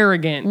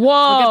 arrogant. Whoa.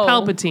 Look at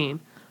Palpatine,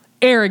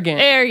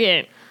 arrogant.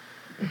 Arrogant.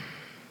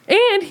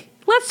 And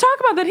let's talk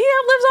about that. He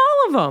outlives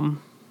all of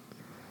them.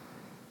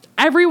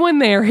 Everyone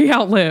there, he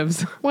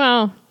outlives.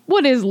 Well,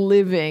 what is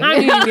living? I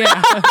mean,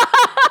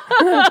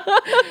 yeah.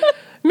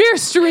 Mere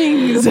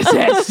strings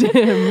attached to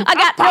him. I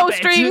got no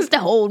strings to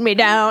hold me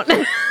down.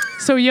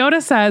 So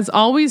Yoda says,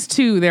 always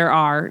two there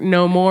are,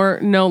 no more,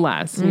 no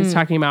less. And he's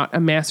talking about a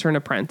master and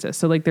apprentice.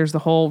 So like there's the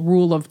whole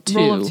rule of two.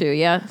 Rule of two,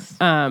 yes.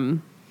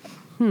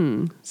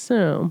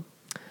 So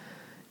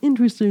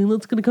interesting.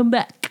 Let's gonna come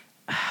back.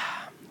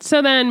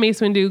 So then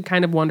Mace Windu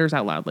kind of wonders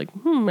out loud, like,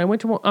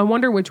 I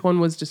wonder which one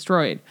was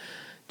destroyed.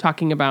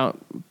 Talking about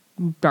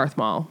Darth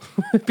Maul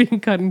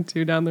being cut in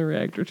two down the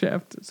reactor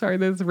shaft. Sorry,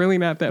 that's really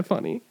not that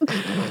funny.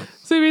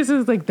 So he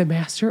basically is like the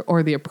master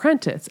or the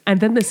apprentice. And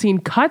then the scene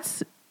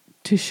cuts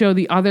to show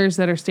the others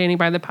that are standing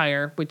by the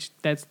pyre, which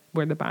that's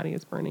where the body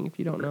is burning, if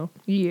you don't know.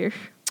 Yes.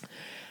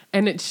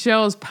 And it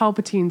shows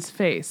Palpatine's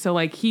face. So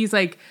like he's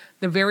like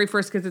the very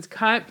first, because it's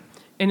cut,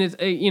 and it's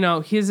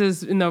his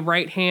is in the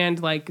right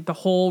hand, like the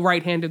whole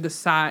right hand of the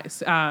side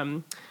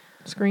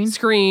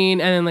screen, and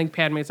then like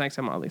Padme's next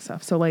to him, all these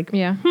stuff. So like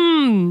Yeah.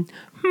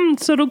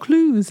 Subtle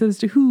clues as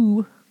to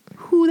who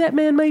that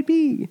man might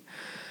be.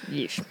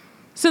 Yes.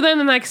 So then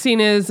the next scene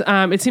is,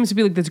 it seems to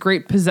be like this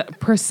great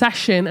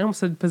procession. I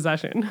almost said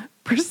possession.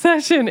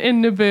 Procession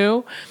in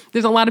Naboo.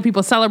 There's a lot of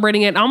people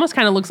celebrating it. It almost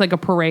kind of looks like a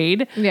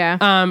parade. Yeah.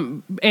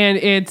 And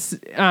it's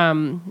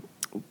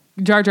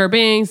Jar Jar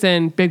Binks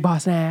and Big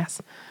Boss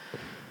Ass.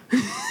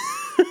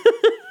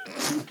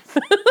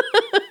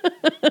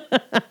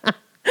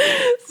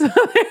 So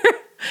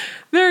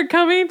they're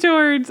coming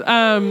towards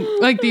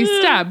like these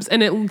steps,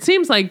 and it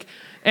seems like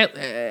at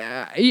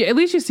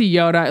least you see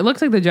Yoda. It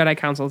looks like the Jedi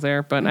Council's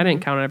there, but I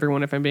didn't count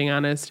everyone, if I'm being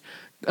honest.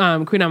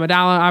 Queen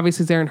Amidala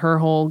obviously is there in her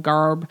whole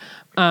garb.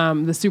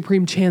 The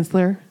Supreme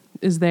Chancellor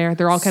is there.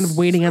 They're all kind of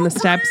waiting on the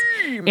steps.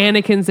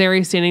 Anakin's there.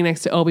 He's standing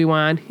next to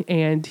Obi-Wan,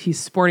 and he's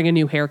sporting a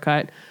new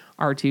haircut.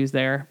 R2's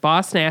there.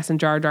 Boss Nass and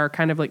Jar Jar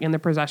kind of like in the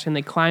procession.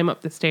 They climb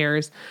up the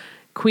stairs.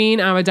 Queen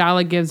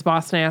Amidala gives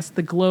Boss Nass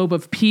the Globe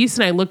of Peace,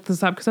 and I looked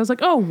this up because I was like,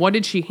 oh, what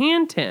did she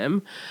hand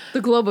him? The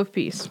Globe of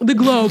Peace. The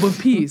Globe of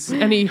Peace.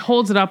 And he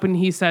holds it up and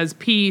he says,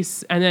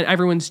 peace, and then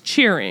everyone's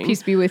cheering.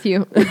 Peace be with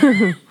you.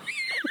 I've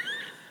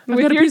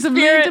got a piece of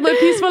land to live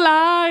peaceful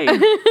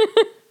life.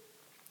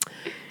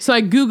 So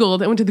I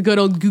Googled, I went to the good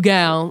old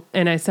Google,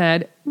 and I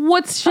said,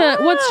 what's she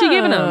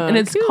giving him? And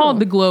it's called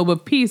the Globe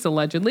of Peace,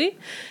 allegedly.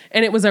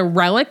 And it was a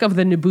relic of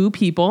the Naboo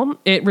people.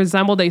 It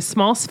resembled a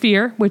small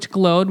sphere which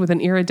glowed with an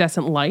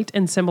iridescent light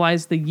and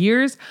symbolized the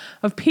years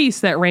of peace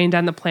that reigned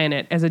on the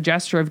planet. As a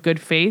gesture of good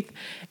faith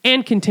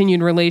and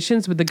continued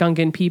relations with the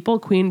Gungan people,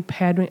 Queen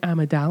Padme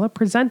Amidala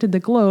presented the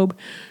globe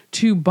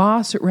to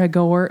Boss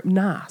Rugor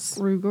Nass.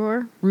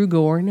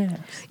 Rugor Nass.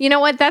 You know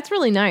what? That's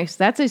really nice.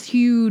 That's a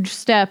huge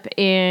step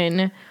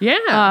in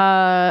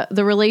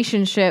the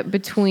relationship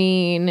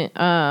between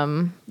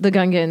the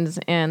Gungans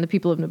and the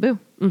people of Naboo.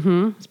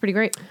 Mm-hmm. It's pretty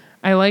great.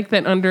 I like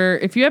that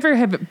if you ever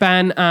have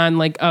been on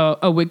like a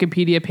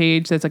Wikipedia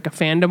page that's like a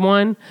fandom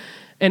one,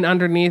 and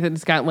underneath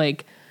it's got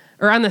like,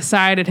 or on the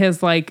side it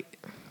has like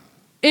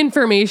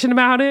information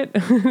about it.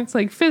 It's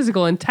like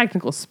physical and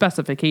technical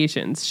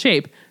specifications,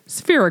 shape,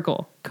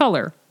 spherical,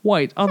 color,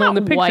 white. Although in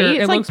the picture white.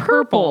 it It's like looks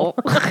purple.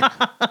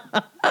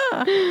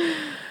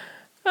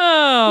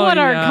 Oh, what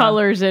are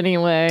colors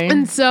anyway?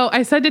 And so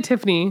I said to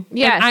Tiffany,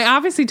 yes, I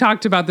obviously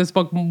talked about this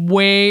book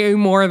way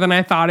more than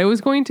I thought I was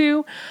going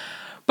to,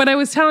 but I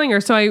was telling her,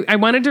 so I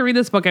wanted to read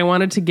this book. I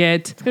wanted to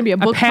get it's gonna be a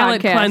book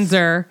palate podcast.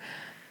 cleanser.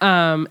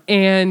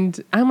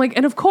 And I'm like,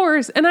 and of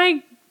course,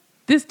 and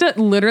this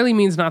literally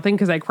means nothing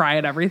because I cry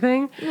at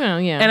everything. Well,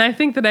 yeah. And I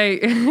think that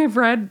I've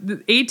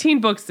read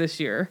 18 books this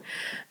year,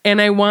 and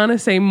I want to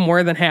say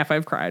more than half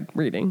I've cried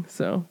reading.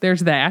 So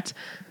there's that.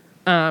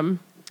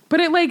 But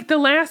it like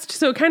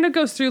so it kind of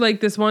goes through like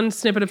this one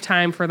snippet of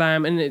time for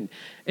them, and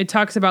it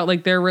talks about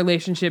like their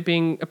relationship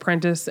being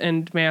apprentice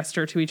and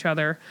master to each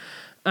other.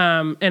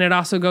 And it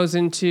also goes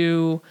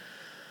into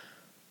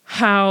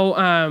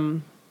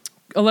how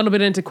a little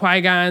bit into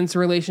Qui-Gon's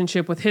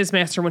relationship with his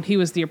master when he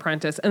was the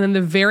apprentice. And then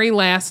the very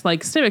last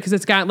like snippet, because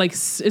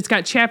it's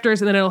got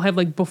chapters, and then it'll have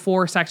like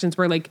before sections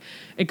where like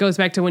it goes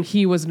back to when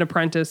he was an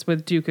apprentice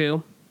with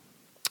Dooku.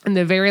 And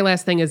the very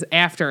last thing is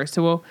after.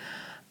 So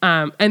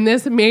and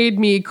this made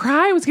me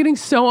cry. I was getting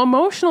so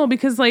emotional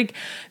because like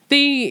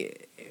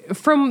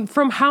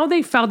from how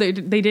they felt, they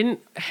didn't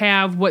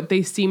have what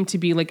they seemed to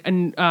be like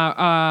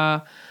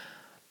the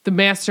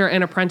master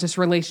and apprentice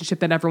relationship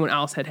that everyone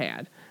else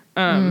had.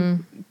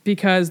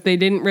 Because they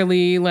didn't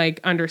really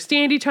like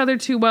understand each other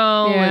too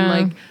well, and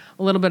like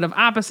a little bit of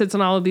opposites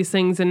and all of these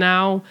things. And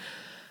now,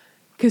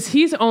 because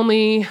he's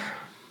only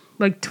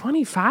like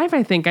 25,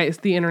 I think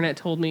the internet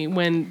told me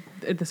when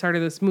at the start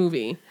of this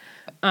movie,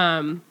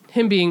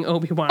 him being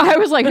Obi-Wan. I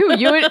was like, who?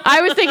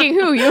 I was thinking,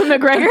 who? Ewan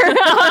McGregor?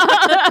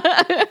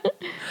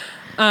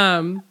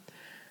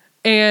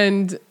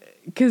 And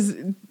because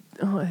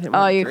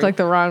Oh, you clicked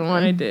the wrong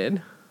one. I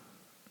did.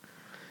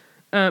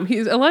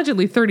 He's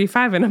allegedly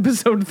 35 in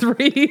episode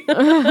 3.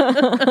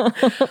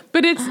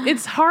 But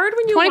it's hard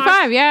when you 25,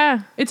 watch,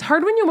 yeah. It's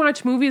hard when you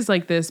watch movies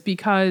like this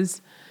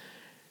because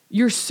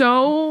you're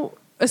so,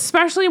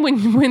 especially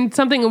when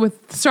something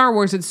with Star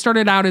Wars, it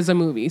started out as a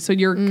movie. So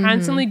you're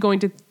constantly going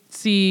to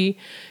see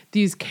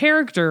these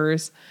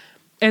characters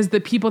as the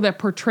people that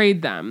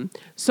portrayed them.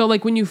 So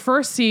like when you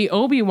first see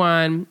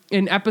Obi-Wan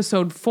in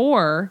episode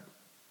 4,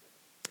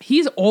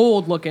 he's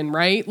old looking,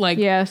 right? Like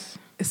Yes.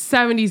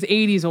 70s,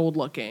 80s old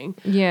looking.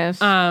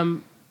 Yes.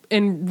 And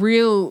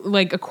real,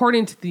 like,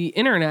 according to the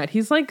internet,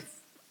 he's like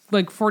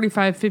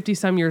 45, 50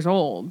 some years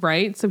old,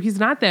 right? So he's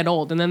not that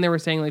old. And then they were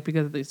saying, like,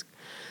 because of these,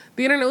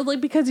 the internet was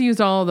like, because he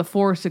used all the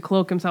Force to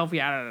cloak himself,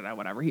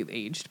 whatever, he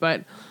aged.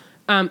 But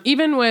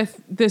even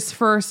with this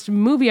first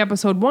movie,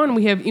 episode 1,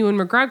 we have Ewan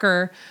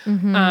McGregor,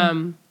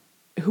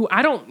 who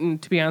I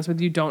don't, to be honest with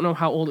you, don't know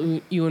how old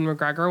Ewan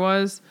McGregor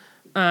was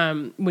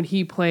when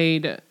he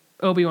played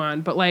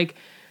Obi-Wan. But, like,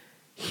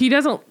 he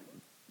doesn't,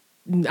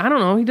 I don't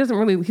know. He doesn't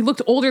really, he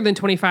looked older than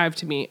 25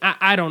 to me.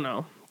 I don't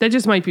know. That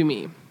just might be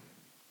me.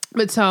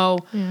 But so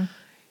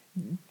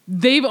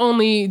they've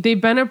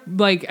been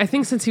I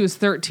think since he was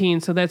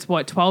 13. So that's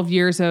 12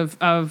 years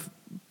of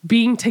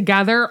being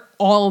together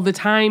all the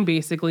time,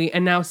 basically.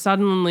 And now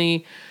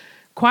suddenly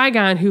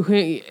Qui-Gon,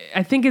 who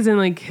I think is in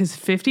like his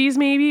 50s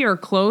maybe or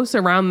close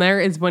around there,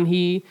 is when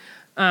he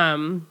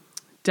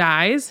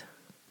dies.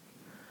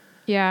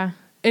 Yeah.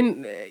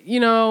 And,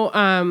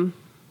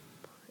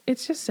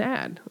 it's just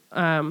sad.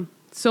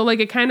 So like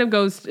it kind of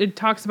goes, it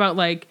talks about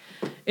like,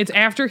 it's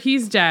after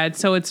he's dead.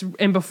 So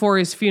and before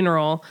his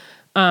funeral.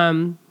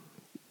 And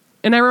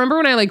I remember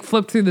when I like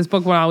flipped through this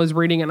book while I was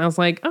reading it and I was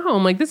like, oh,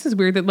 I'm like, this is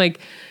weird that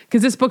like,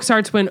 cause this book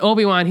starts when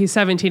Obi-Wan, he's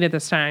 17 at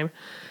this time.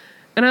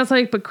 And I was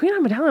like, but Queen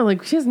Amidala,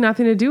 like she has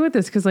nothing to do with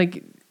this. Cause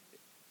like,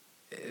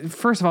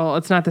 first of all,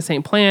 it's not the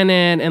same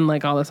planet and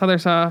like all this other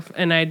stuff.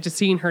 And I'd just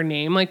seen her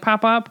name like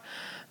pop up.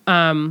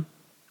 And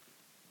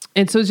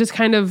so it's just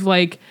kind of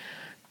like,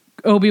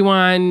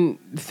 Obi-Wan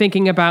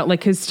thinking about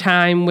like his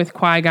time with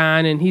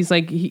Qui-Gon and he's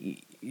like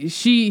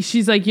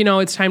she's like,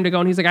 it's time to go,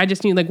 and he's like, I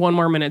just need like one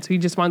more minute. So he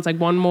just wants like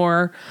one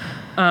more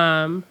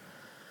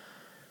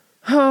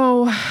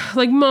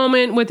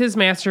moment with his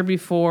master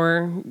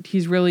before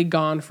he's really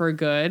gone for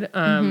good.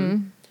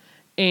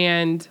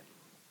 And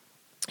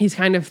he's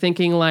kind of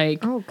thinking like,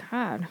 oh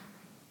God.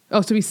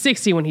 Oh, so he's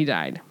 60 when he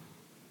died,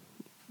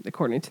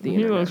 according to the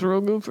internet. He looks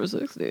real good for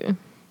 60.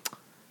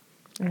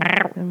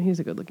 I mean, he's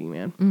a good looking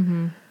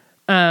man.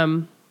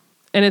 And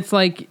it's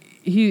like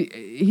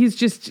he's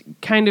just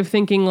kind of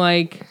thinking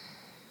like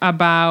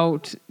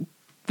about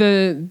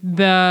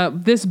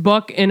this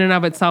book in and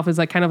of itself is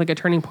like kind of like a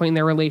turning point in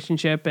their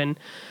relationship and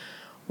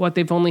what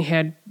they've only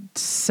had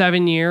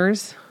 7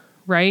 years,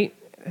 right?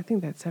 I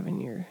think that's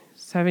 7 years.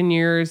 7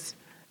 years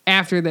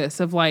after this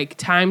of like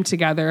time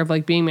together of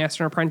like being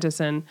master and apprentice,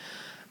 and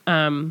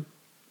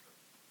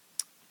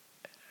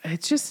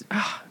it's just.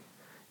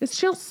 It's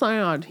just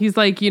sad. He's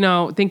like,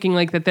 thinking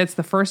like that's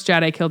the first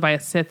Jedi killed by a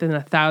Sith in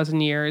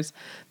 1,000 years.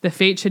 The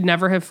fate should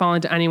never have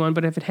fallen to anyone,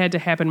 but if it had to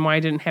happen, why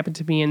didn't it happen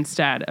to me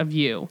instead of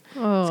you?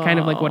 It's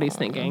kind of like what he's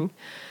thinking.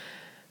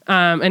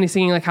 And he's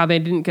thinking like how they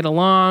didn't get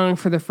along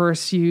for the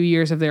first few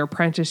years of their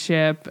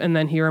apprenticeship. And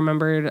then he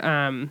remembered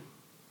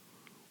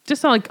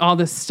just like all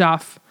this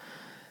stuff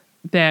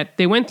that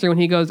they went through.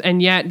 And he goes,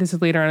 and yet, this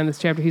is later on in this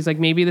chapter, he's like,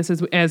 maybe this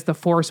is as the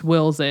Force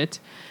wills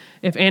it.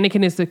 If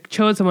Anakin is the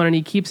chosen one and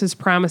he keeps his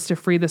promise to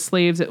free the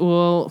slaves, it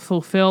will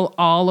fulfill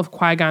all of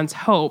Qui-Gon's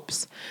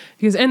hopes.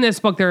 Because in this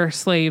book, there are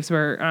slaves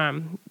where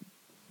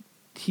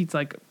he's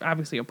like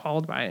obviously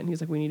appalled by it. And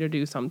he's like, we need to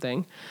do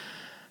something.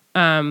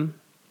 And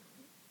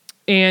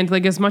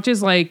like, as much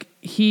as like,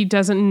 he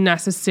doesn't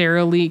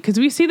necessarily, because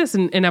we see this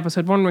in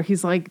episode 1 where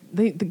he's like,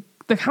 the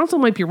council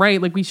might be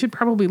right. Like, we should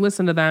probably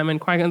listen to them.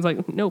 And Qui-Gon's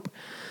like, nope,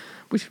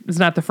 which is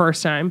not the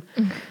first time.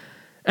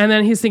 And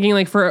then he's thinking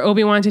like for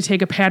Obi-Wan to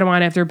take a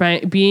Padawan after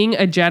being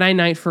a Jedi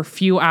Knight for a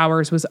few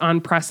hours was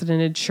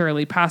unprecedented,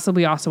 surely,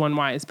 possibly also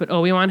unwise. But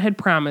Obi-Wan had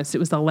promised. It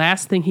was the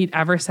last thing he'd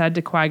ever said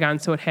to Qui-Gon,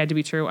 so it had to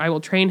be true. I will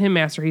train him,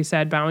 Master, he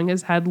said, bowing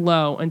his head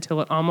low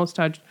until it almost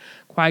touched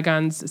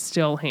Qui-Gon's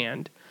still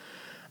hand.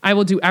 I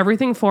will do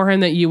everything for him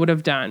that you would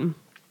have done.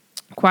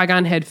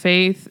 Qui-Gon had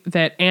faith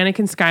that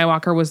Anakin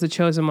Skywalker was the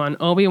chosen one.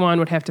 Obi-Wan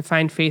would have to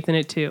find faith in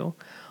it too.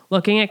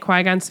 Looking at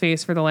Qui-Gon's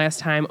face for the last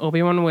time,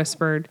 Obi-Wan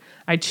whispered,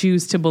 I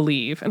choose to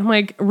believe. And I'm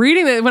like,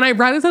 reading it, when I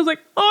read this, I was like,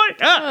 oh my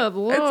God.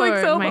 Lord, it's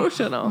like so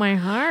emotional. My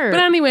heart.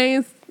 But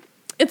anyways,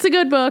 it's a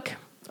good book.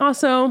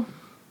 Also,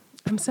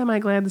 I'm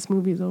semi-glad this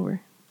movie is over.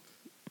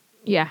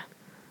 Yeah.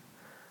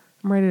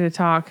 I'm ready to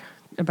talk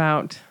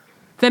about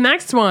the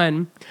next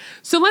one.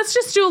 So let's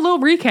just do a little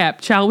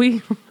recap, shall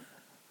we?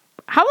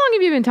 How long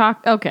have you been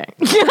talking? Okay.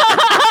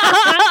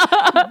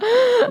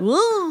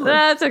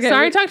 That's okay.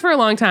 Sorry, I talked for a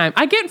long time.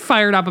 I get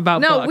fired up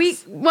about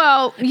books.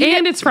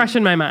 It's fresh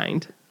in my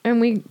mind.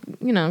 And we,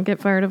 get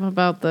fired up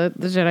about the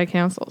Jedi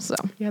Council, so.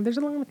 Yeah, there's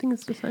a lot of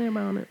things to say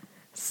about it.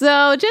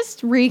 So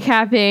just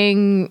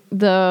recapping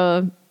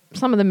the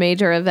some of the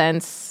major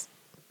events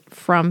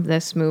from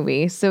this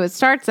movie. So it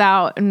starts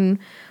out, and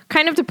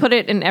kind of to put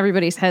it in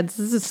everybody's heads,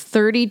 this is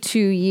 32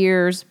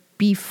 years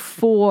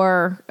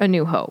before A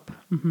New Hope.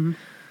 Mm-hmm.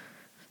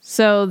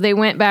 So they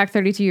went back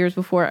 32 years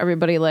before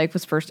everybody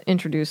was first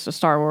introduced to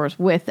Star Wars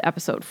with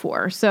Episode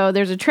 4. So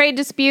there's a trade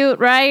dispute,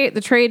 right?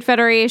 The Trade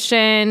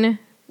Federation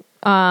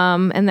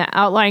and the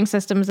outlying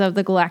systems of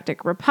the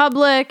Galactic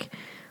Republic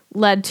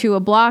led to a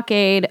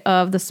blockade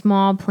of the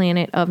small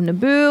planet of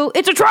Naboo.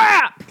 It's a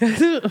trap!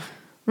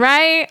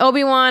 Right?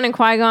 Obi-Wan and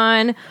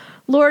Qui-Gon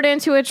lured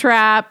into a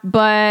trap,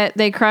 but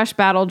they crush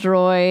battle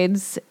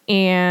droids.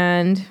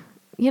 And,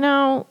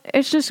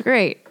 it's just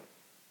great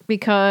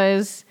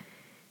because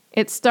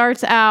it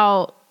starts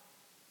out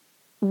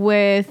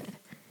with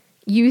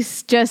you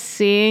just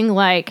seeing,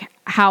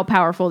 how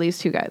powerful these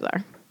two guys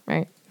are,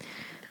 right?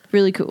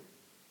 Really cool.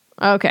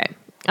 Okay.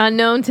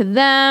 Unknown to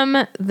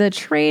them, the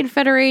Trade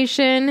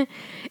Federation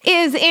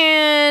is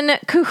in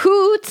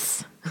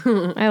cahoots.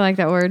 I like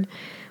that word.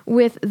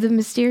 With the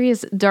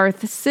mysterious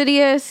Darth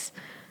Sidious,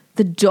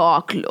 the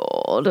Dark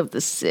Lord of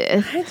the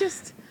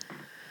Sith.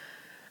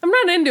 I'm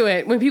not into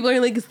it when people are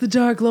like, it's the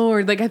Dark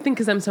Lord. I think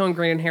because I'm so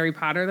ingrained in Harry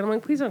Potter that I'm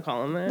like, please don't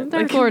call him that.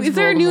 Dark Lord's is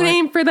there a new Voldemort.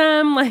 name for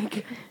them?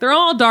 They're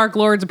all Dark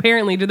Lords,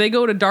 apparently. Do they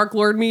go to Dark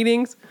Lord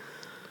meetings?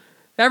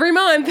 Every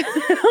month. It's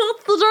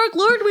the Dark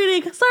Lord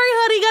meeting. Sorry,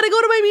 honey, gotta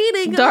go to my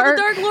meeting. The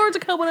Dark Lords are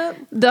coming up.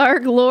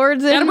 Dark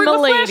Lords and Gotta bring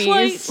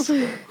miladies. the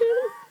flashlight.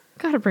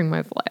 Gotta bring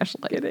my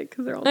flashlight. Get it?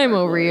 Because they're all I'm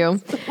Dark over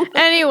Lords. you.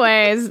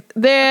 Anyways,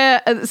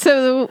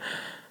 so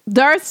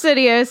Darth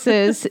Sidious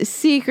is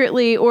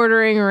secretly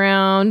ordering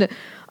around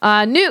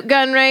Newt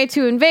Gunray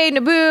to invade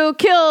Naboo,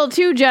 kill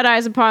 2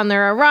 Jedis upon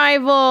their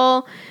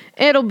arrival.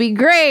 It'll be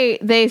great,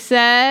 they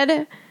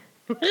said.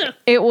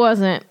 It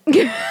wasn't.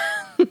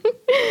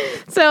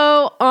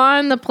 So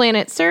on the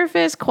planet's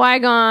surface,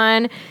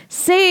 Qui-Gon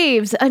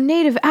saves a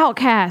native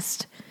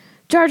outcast,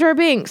 Jar Jar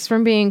Binks,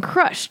 from being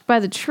crushed by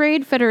the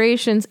Trade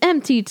Federation's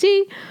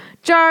MTT.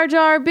 Jar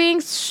Jar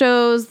Binks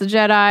shows the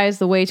Jedis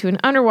the way to an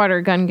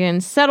underwater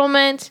Gungan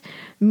settlement.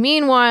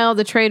 Meanwhile,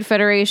 the Trade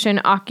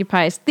Federation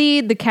occupies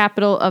Theed, the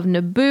capital of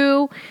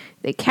Naboo.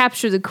 They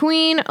capture the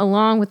Queen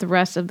along with the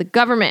rest of the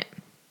government.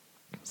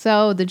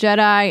 So the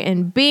Jedi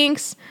and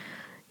Binks,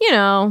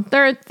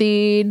 they're at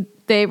Theed.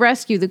 They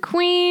rescue the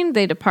Queen.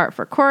 They depart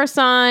for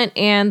Coruscant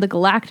and the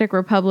Galactic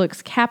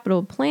Republic's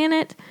capital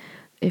planet.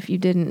 If you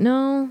didn't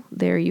know,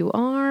 there you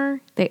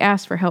are. They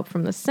ask for help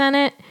from the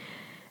Senate.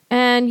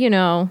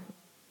 And,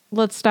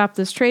 let's stop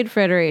this Trade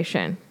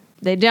Federation.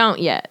 They don't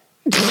yet.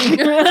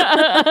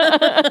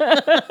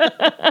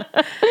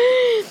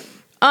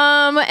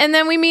 And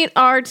then we meet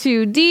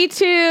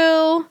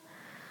R2-D2.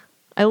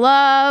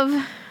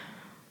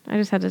 I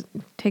just had to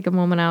take a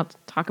moment out to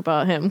talk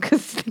about him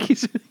because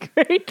he's really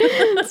great.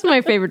 It's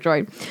my favorite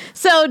droid.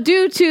 So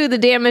due to the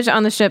damage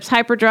on the ship's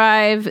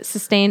hyperdrive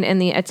sustained in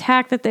the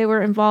attack that they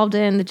were involved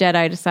in, the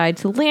Jedi decide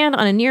to land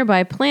on a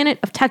nearby planet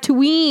of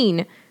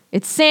Tatooine.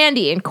 It's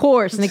sandy and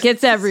coarse, and it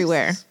gets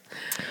everywhere.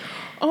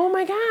 Oh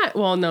my God.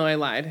 Well, no, I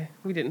lied.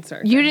 We didn't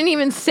start. You didn't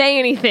even say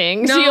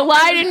anything, so No. you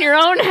lied in your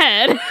own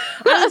head.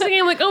 I was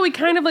thinking, we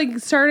kind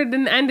of started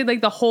and ended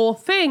the whole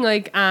thing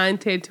on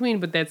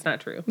Tatooine, but that's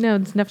not true. No,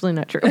 it's definitely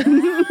not true.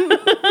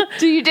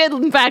 So you did,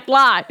 in fact,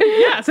 lie.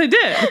 Yes, I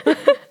did.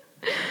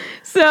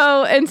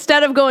 So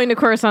instead of going to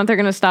Coruscant, they're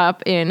going to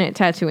stop in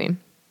Tatooine.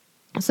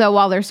 So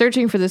while they're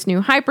searching for this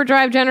new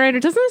hyperdrive generator,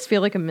 doesn't this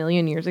feel like a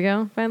million years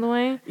ago, by the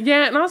way?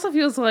 Yeah, it also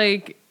feels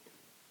like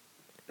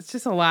it's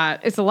just a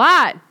lot. It's a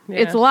lot. Yeah.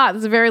 It's a lot.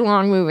 It's a very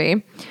long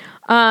movie.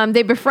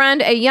 They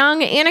befriend a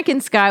young Anakin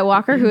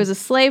Skywalker who is a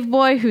slave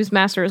boy whose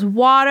master is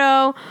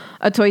Watto,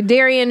 a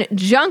Toydarian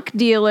junk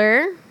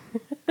dealer.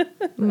 I'm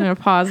going to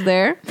pause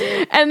there.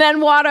 And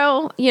then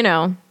Watto,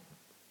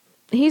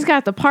 he's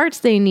got the parts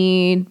they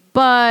need,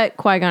 but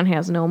Qui-Gon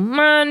has no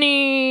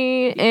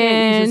money. He can't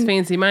And use his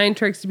fancy mind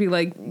tricks to be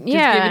like, just give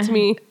it to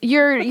me.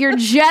 Your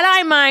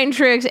Jedi mind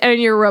tricks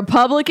and your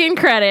Republican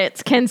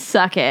credits can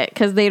suck it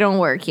because they don't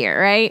work here,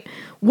 right?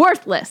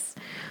 Worthless.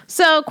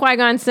 So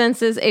Qui-Gon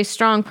senses a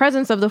strong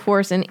presence of the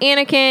Force in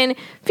Anakin,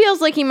 feels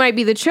like he might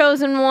be the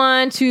chosen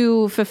one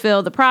to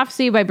fulfill the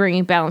prophecy by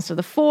bringing balance to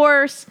the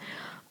Force.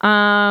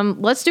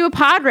 Let's do a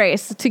pod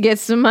race to get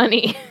some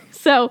money.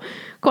 So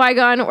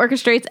Qui-Gon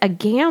orchestrates a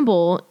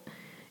gamble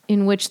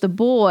in which the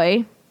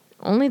boy,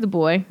 only the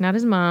boy, not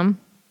his mom,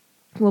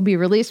 will be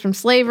released from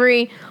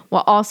slavery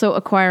while also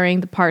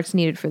acquiring the parts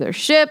needed for their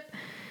ship.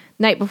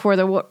 Night before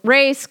the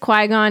race,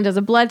 Qui-Gon does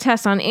a blood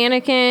test on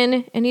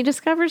Anakin, and he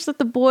discovers that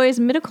the boy's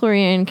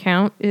midichlorian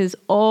count is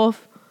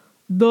off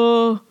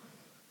the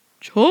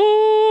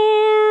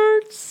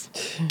charts.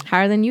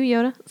 Higher than you,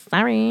 Yoda.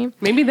 Sorry.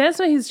 Maybe that's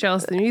why he's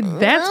jealous. Maybe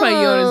that's why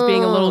Yoda's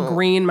being a little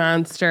green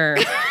monster.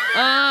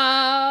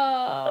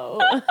 Oh.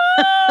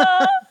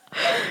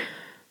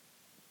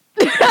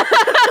 He's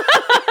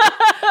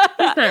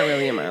not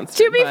really a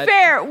monster. To be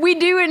fair, we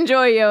do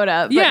enjoy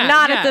Yoda, but Yeah,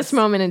 not at yes. this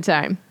moment in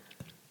time.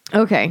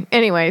 Okay,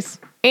 anyways.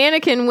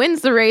 Anakin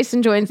wins the race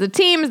and joins the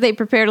team as they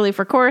prepare to leave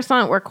for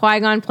Coruscant, where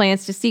Qui-Gon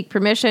plans to seek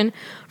permission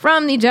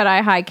from the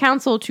Jedi High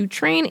Council to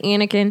train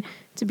Anakin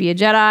to be a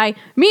Jedi.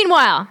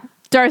 Meanwhile,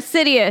 Darth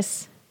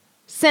Sidious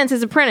sends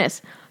his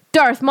apprentice,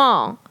 Darth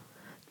Maul,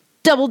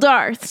 double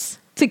Darths,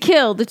 to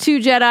kill the 2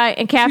 Jedi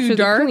and capture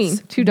the Queen.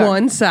 2 darts.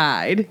 One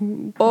side.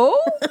 Oh.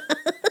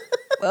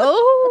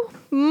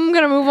 I'm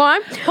going to move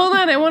on. Hold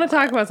on, I want to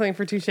talk about something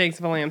for 2 shakes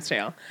of a lamb's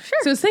tail. Sure.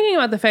 So I was thinking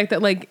about the fact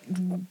that, like,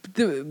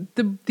 the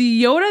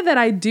Yoda that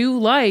I do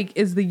like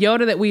is the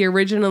Yoda that we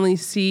originally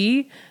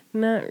see.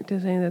 Not to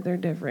say that they're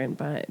different,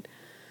 but...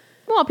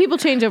 Well, people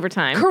change over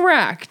time.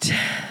 Correct.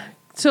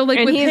 So, like,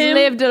 And with he's him,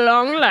 lived a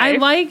long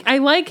life. I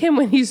like him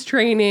when he's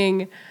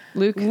training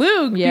Luke Yeah.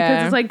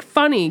 because it's, like,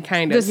 funny,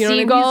 kind of. The you know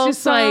seagull what I mean? He's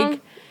just, song?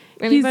 like...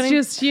 Anybody?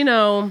 He's just, you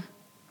know...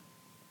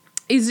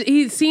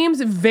 He seems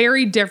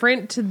very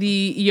different to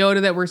the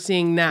Yoda that we're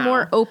seeing now.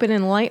 More open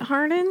and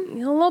lighthearted. A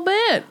little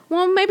bit.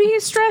 Well, maybe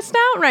he's stressed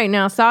out right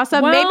now,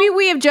 Sasa. Well- Maybe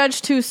we have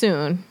judged too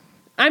soon.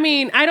 I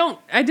mean,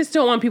 I just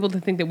don't want people to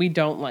think that we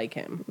don't like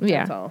him. Yeah.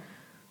 That's all.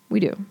 We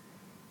do.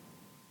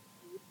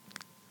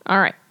 All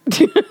right.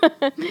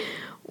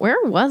 Where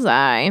was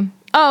I?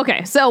 Oh,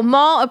 okay. So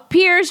Maul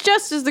appears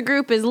just as the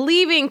group is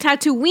leaving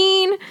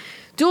Tatooine.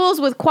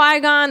 Duels with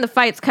Qui-Gon. The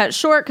fight's cut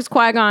short because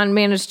Qui-Gon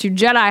managed to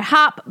Jedi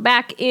hop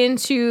back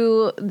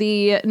into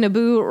the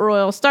Naboo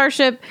Royal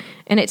Starship,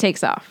 and it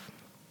takes off.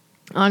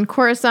 On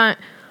Coruscant,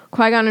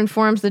 Qui-Gon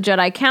informs the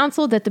Jedi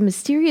Council that the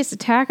mysterious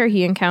attacker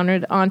he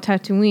encountered on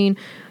Tatooine,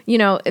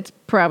 it's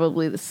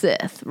probably the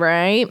Sith,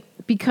 right?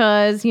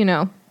 Because,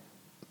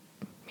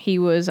 he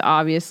was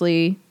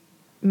obviously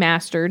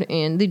mastered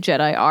in the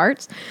Jedi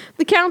arts.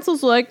 The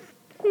Council's like,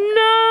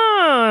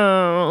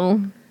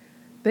 no.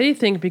 They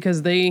think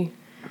because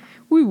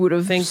We would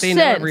have think they sensed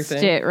know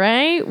everything. it,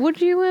 right?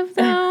 Would you have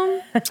though?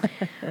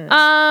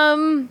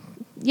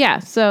 Yeah,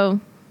 so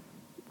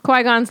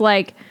Qui-Gon's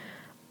like,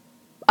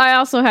 I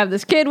also have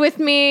this kid with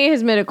me.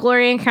 His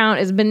midichlorian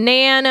count is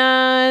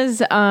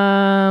bananas.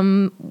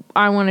 I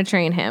want to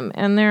train him.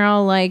 And they're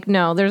all like,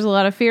 no, there's a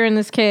lot of fear in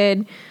this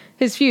kid.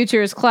 His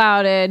future is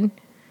clouded.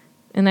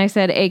 And I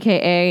said,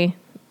 AKA,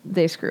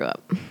 they screw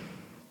up.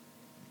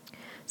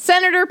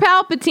 Senator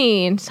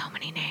Palpatine. So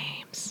many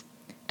names.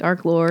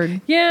 Dark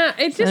Lord. Yeah,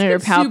 it just Senator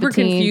gets super Palpatine.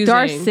 confusing.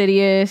 Darth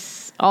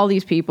Sidious. All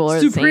these people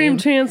are Supreme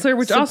the same. Chancellor,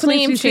 which also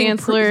makes Supreme me think,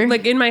 Chancellor.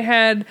 like in my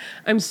head,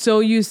 I'm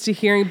so used to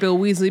hearing Bill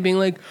Weasley being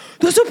like,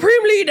 the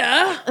Supreme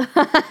Leader.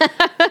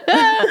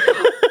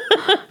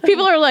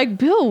 People are like,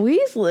 Bill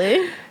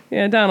Weasley?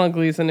 Yeah, Donald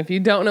Gleason, if you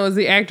don't know, is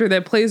the actor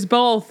that plays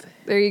both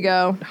There you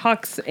go.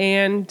 Hux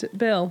and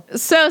Bill.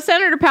 So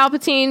Senator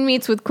Palpatine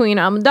meets with Queen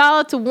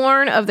Amidala to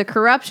warn of the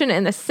corruption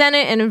in the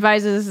Senate and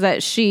advises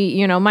that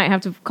she, might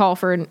have to call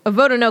for a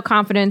vote of no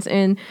confidence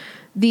in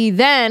the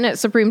then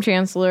Supreme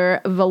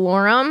Chancellor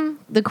Valorum.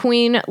 The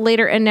Queen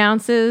later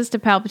announces to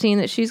Palpatine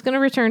that she's going to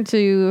return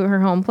to her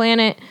home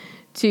planet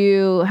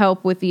to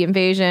help with the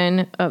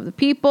invasion of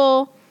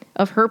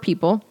her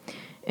people.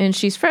 And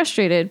she's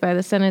frustrated by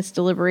the Senate's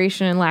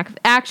deliberation and lack of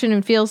action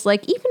and feels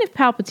like even if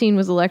Palpatine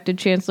was elected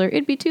Chancellor,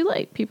 it'd be too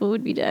late. People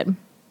would be dead.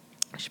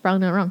 She's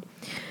probably not wrong.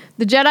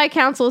 The Jedi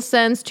Council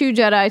sends 2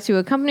 Jedi to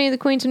accompany the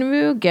Queen to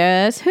Naboo.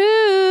 Guess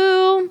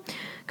who?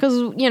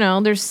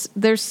 Because,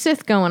 there's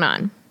Sith going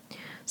on.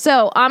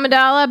 So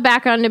Amidala,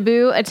 back on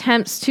Naboo,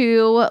 attempts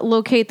to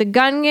locate the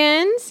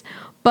Gungans,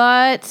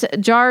 but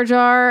Jar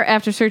Jar,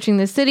 after searching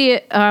the city,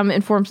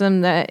 informs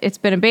them that it's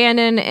been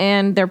abandoned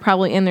and they're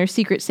probably in their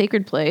secret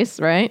sacred place,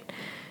 right?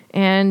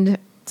 And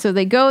so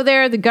they go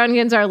there. The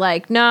Gungans are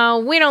like, no,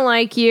 we don't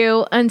like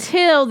you,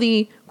 until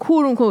the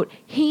quote-unquote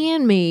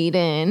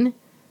handmaiden,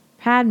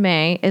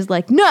 Padme, is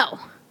like, no,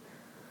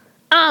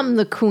 I'm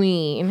the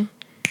queen.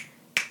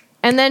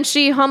 And then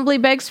she humbly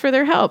begs for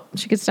their help.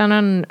 She gets down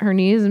on her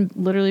knees and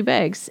literally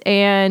begs.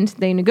 And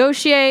they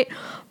negotiate.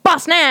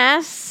 Boss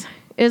Nass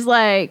is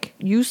like,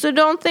 you so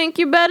don't think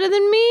you're better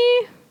than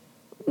me?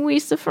 We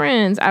so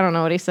friends. I don't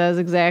know what he says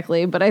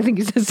exactly, but I think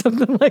he says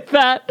something like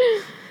that.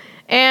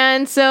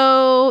 And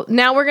so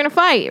now we're going to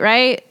fight,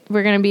 right?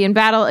 We're going to be in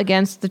battle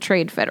against the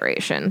trade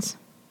federations.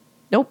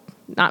 Nope,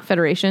 not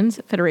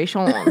federations.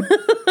 Federation.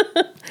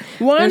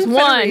 There's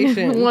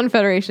Federation. one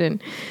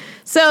federation.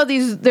 So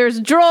there's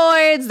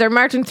droids. They're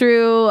marching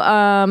through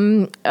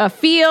a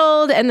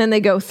field, and then they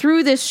go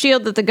through this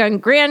shield that the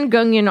Grand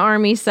Gungan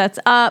army sets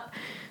up.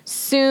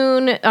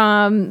 Soon,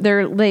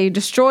 they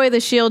destroy the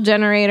shield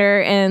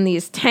generator, and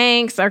these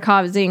tanks are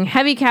causing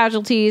heavy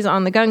casualties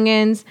on the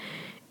Gungans,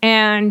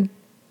 and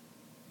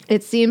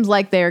it seems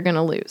like they're going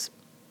to lose.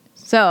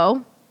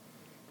 So,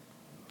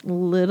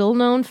 little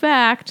known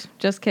fact.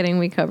 Just kidding.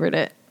 We covered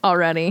it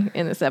already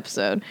in this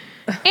episode.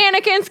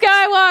 Anakin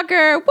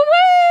Skywalker.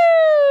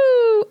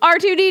 Woo-woo!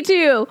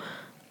 R2-D2.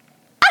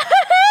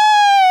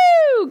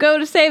 Ah-hoo! Go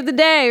to save the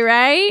day,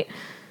 right?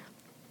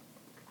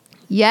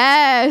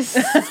 Yes.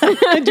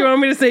 Do you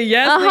want me to say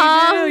yes?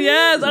 Uh-huh. They do.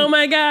 Yes. Oh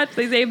my gosh,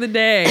 they saved the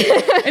day.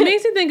 It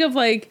makes me think of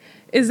like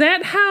Is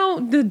that how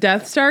the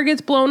Death Star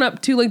gets blown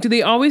up too? Like, do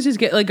they always just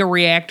get like a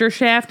reactor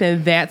shaft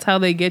and that's how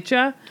they get you?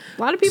 A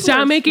lot of people stop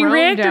are making thrown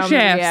reactor down the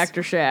shafts.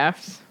 reactor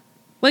shafts.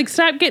 Like,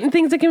 stop getting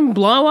things that can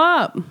blow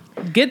up.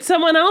 Get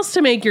someone else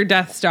to make your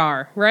Death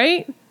Star,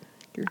 right?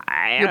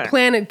 Your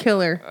planet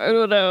killer. I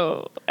don't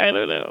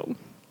know.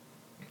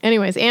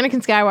 Anyways,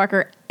 Anakin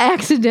Skywalker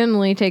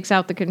accidentally takes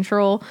out the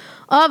control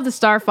of the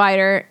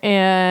starfighter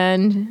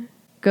and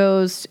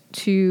goes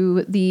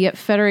to the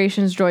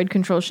Federation's droid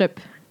control ship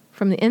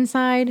from the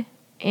inside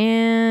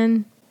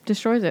and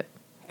destroys it.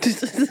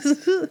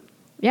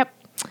 Yep.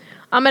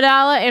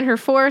 Amidala and her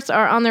force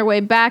are on their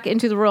way back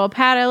into the Royal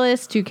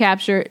Palace to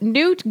capture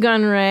Newt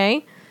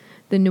Gunray,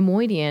 the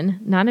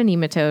Nemoidian, not a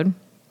nematode.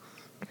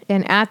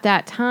 And at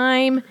that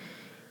time,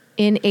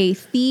 in a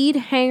Theed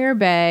hangar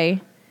bay,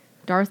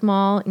 Darth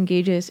Maul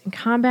engages in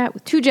combat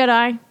with 2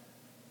 Jedi,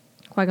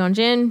 Qui-Gon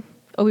Jinn,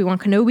 Obi-Wan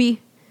Kenobi,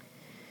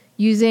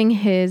 using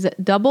his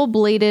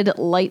double-bladed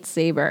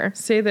lightsaber.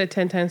 Say that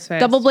 10 times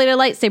fast. Double-bladed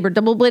lightsaber,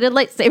 double-bladed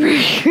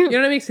lightsaber. You know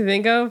what it makes me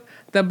think of?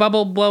 The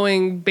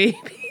bubble-blowing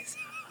babies.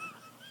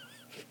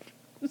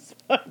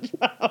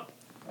 SpongeBob.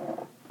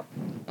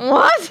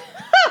 What?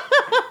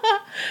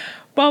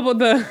 From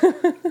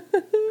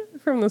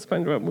the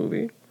SpongeBob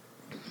movie.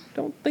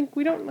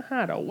 We don't know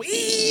how to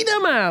weed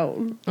them out.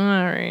 All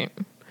right.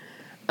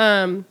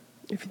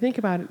 If you think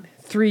about it,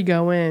 3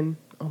 go in,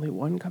 only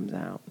 1 comes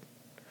out.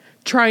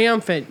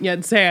 Triumphant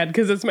yet sad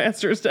because its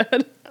master's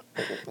dead.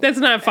 That's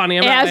not funny.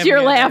 As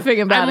you're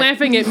laughing about it. I'm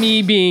laughing at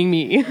me being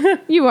me.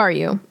 You are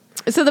you.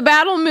 So the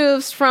battle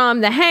moves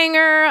from the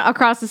hangar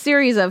across a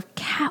series of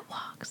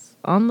catwalks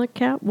on the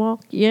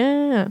catwalk,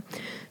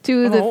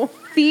 to the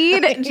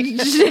feed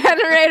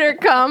generator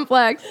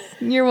complex.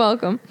 You're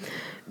welcome.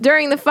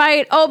 During the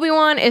fight,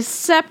 Obi-Wan is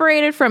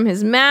separated from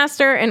his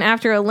master, and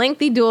after a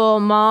lengthy duel,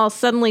 Maul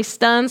suddenly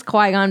stuns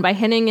Qui-Gon by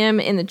hitting him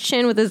in the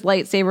chin with his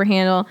lightsaber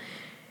handle,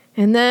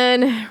 and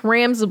then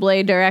rams the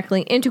blade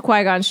directly into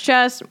Qui-Gon's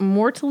chest,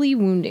 mortally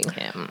wounding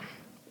him.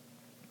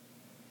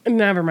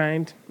 Never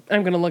mind.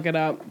 I'm going to look it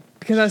up.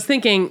 Because I was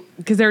thinking,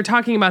 because they were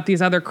talking about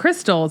these other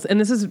crystals, and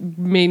this has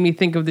made me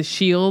think of the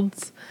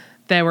shields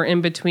that were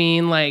in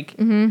between, like,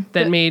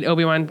 that made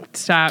Obi-Wan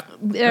stop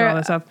and all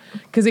that stuff.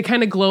 Because it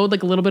kind of glowed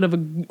like a little bit of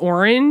an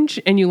orange,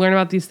 and you learn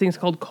about these things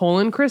called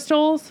colon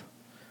crystals.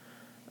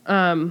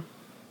 Colon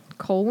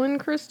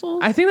crystals?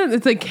 I think that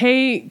it's like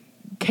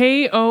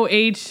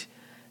Kohllen,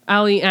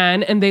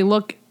 and they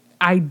look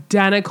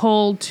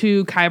identical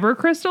to Kyber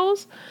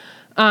crystals,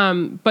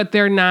 but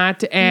they're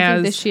not as...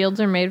 You think the shields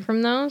are made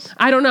from those?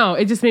 I don't know.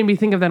 It just made me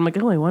think of that. I'm like,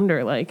 oh, I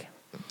wonder, like...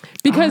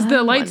 Because the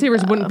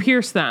lightsabers wouldn't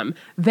pierce them.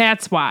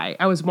 That's why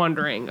I was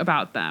wondering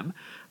about them.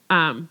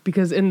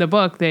 Because in the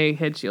book, they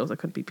had shields that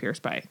couldn't be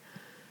pierced by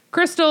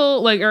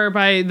crystal, like, or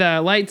by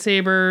the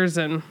lightsabers,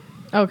 and...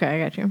 Okay, I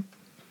got you.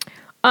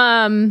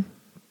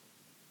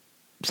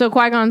 So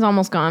Qui-Gon's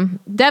almost gone.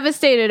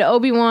 Devastated,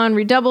 Obi-Wan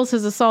redoubles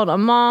his assault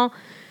on Maul,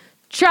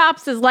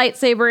 chops his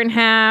lightsaber in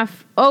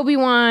half.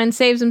 Obi-Wan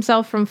saves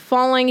himself from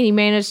falling, and he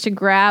managed to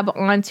grab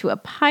onto a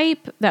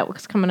pipe that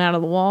was coming out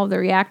of the wall of the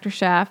reactor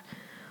shaft.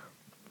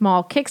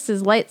 Maul kicks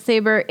his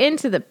lightsaber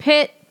into the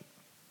pit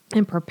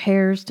and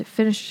prepares to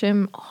finish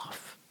him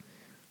off.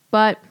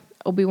 But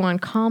Obi-Wan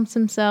calms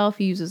himself.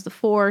 He uses the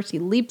Force. He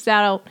leaps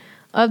out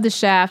of the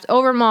shaft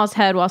over Maul's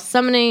head while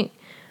summoning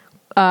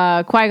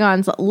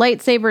Qui-Gon's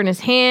lightsaber in his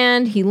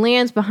hand. He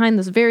lands behind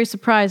this very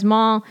surprised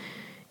Maul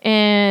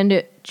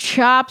and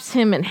chops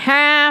him in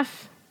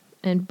half,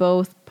 and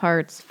both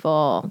parts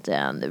fall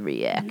down the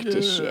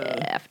reactor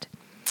shaft.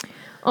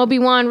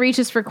 Obi-Wan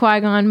reaches for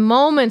Qui-Gon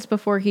moments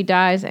before he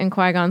dies, and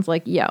Qui-Gon's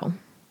like, yo,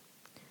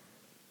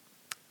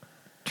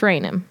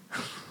 train him.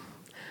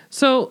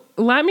 So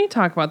let me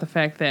talk about the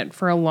fact that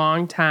for a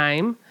long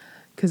time,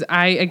 because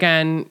I,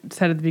 again,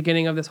 said at the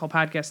beginning of this whole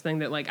podcast thing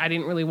that, like, I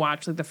didn't really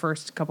watch, like, the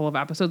first couple of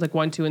episodes, like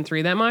 1, 2, and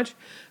 3 that much,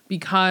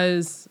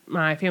 because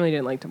my family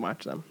didn't like to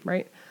watch them,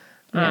 right?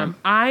 Yeah.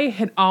 I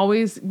had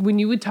always, when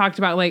you would talk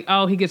about, like,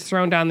 oh, he gets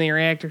thrown down the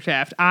reactor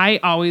shaft, I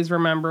always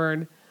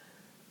remembered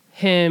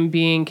him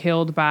being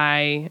killed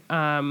by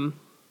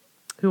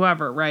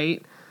whoever,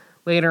 right?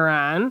 Later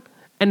on.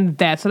 And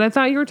that's what I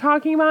thought you were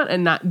talking about,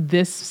 and not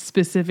this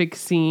specific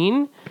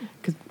scene,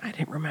 because I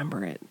didn't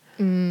remember it.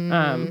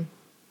 And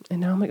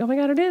now I'm like, oh my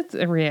God, it is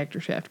a reactor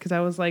shaft. Because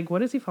I was like,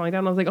 what is he falling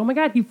down? I was like, oh my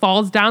God, he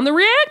falls down the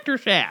reactor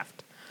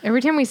shaft.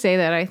 Every time we say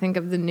that, I think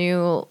of the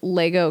new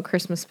Lego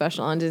Christmas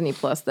special on Disney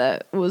Plus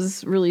that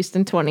was released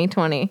in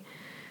 2020.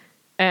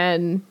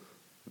 And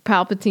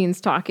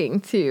Palpatine's talking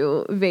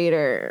to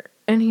Vader,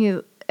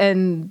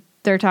 and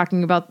they're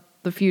talking about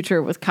the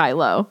future with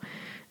Kylo.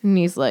 And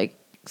he's like,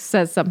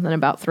 says something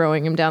about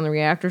throwing him down the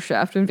reactor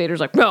shaft, and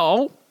Vader's like,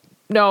 no,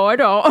 I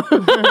don't.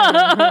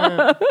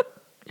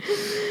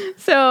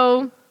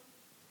 So,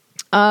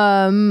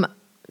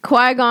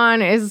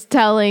 Qui-Gon is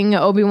telling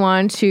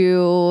Obi-Wan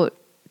to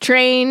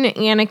train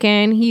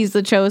Anakin. He's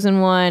the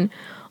chosen one.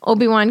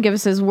 Obi-Wan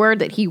gives his word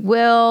that he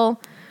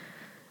will.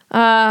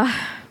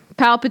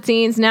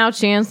 Palpatine's now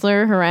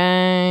Chancellor.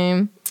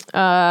 Hooray.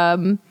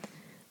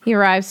 He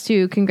arrives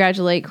to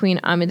congratulate Queen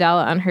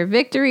Amidala on her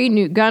victory.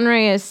 Newt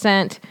Gunray is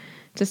sent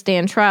to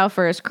stand trial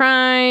for his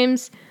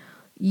crimes.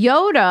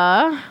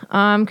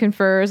 Yoda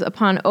confers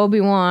upon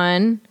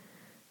Obi-Wan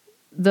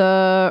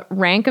the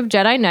rank of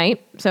Jedi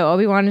Knight. So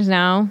Obi-Wan is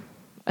now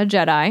a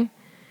Jedi.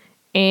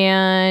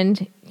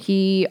 And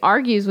he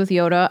argues with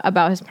Yoda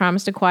about his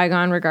promise to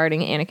Qui-Gon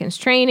regarding Anakin's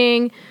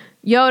training.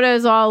 Yoda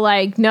is all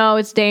like, no,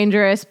 it's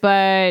dangerous,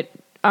 but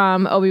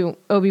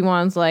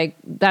Obi-Wan's like,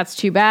 that's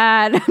too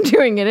bad. I'm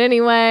doing it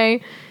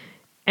anyway.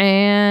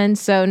 And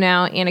so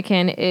now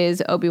Anakin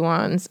is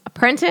Obi-Wan's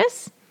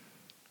apprentice.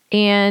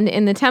 And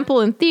in the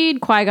temple in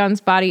Theed, Qui-Gon's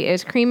body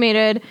is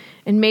cremated.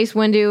 And Mace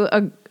Windu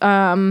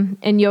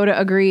and Yoda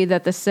agree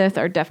that the Sith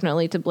are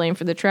definitely to blame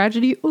for the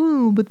tragedy.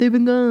 Oh, but they've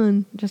been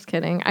gone. Just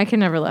kidding. I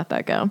can never let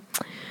that go.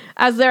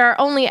 As there are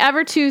only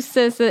ever two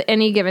Sith at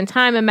any given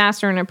time, a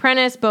master and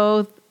apprentice,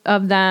 both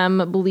of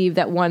them believe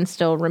that one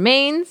still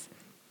remains.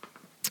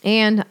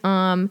 And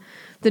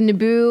the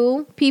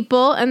Naboo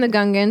people and the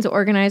Gungans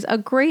organize a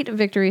great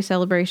victory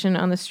celebration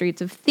on the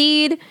streets of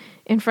Theed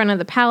in front of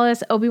the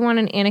palace. Obi-Wan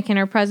and Anakin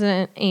are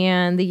present,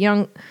 and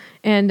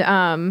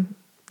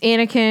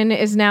Anakin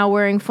is now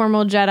wearing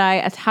formal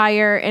Jedi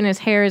attire, and his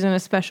hair is in a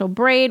special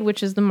braid,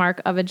 which is the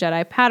mark of a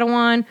Jedi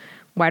Padawan.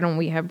 Why don't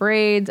we have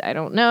braids? I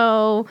don't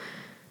know.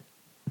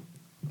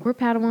 We're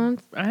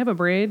Padawans. I have a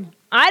braid.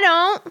 I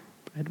don't.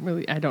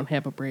 I don't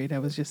have a braid. I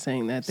was just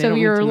saying that. So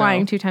you're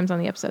lying 2 times on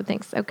the episode.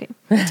 Thanks. Okay.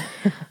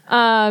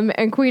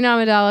 And Queen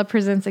Amidala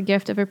presents a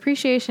gift of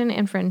appreciation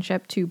and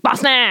friendship to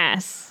Boss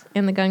Nass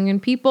and the Gungan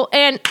people,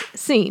 and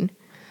scene.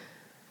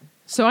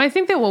 So I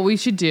think that what we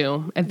should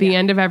do at the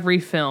end of every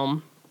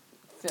film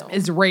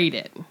is rate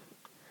it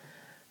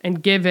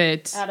and give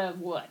it. Out of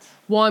what?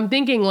 Well, I'm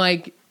thinking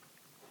like,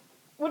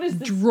 What is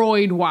this?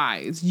 droid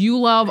wise? You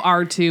love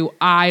R2.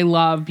 I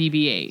love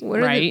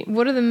BB-8.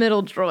 What are the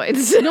middle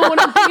droids? No,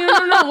 what I'm thinking,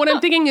 no. What I'm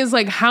thinking is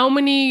like, how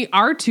many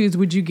R2s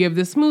would you give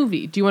this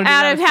movie? Do you want to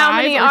Out of how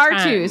many 5 or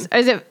R2s?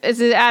 10?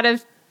 Is it out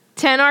of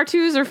 10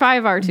 R2s or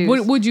 5 R2s?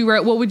 What would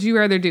you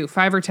rather do?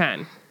 5 or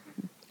 10?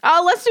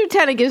 Oh, let's do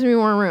 10. It gives me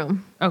more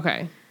room.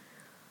 Okay.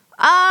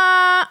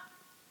 I'm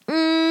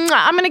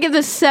gonna give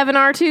this 7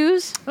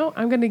 R2s. Oh,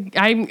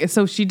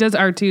 so she does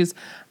R2s.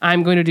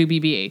 I'm going to do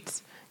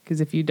BB-8s. Because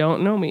if you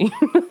don't know me,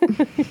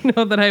 you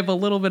know that I have a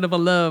little bit of a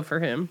love for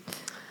him.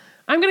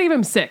 I'm going to give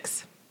him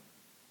 6.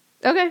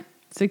 Okay.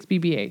 6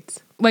 BB-8s.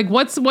 Like,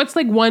 what's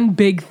like one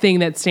big thing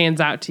that stands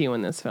out to you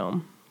in this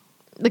film?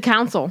 The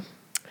council.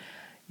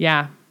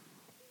 Yeah.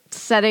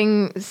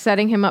 Setting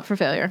him up for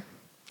failure.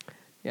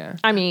 Yeah.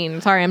 I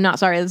mean, sorry, I'm not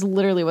sorry. That's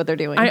literally what they're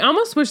doing. I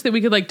almost wish that we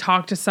could like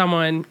talk to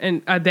someone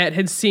and that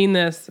had seen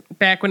this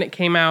back when it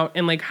came out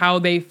and like how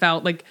they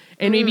felt, like,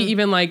 and maybe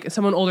even like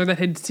someone older that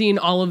had seen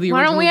all of the Why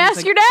original don't we movies, ask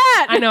like, your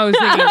dad? I know, I was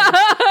thinking,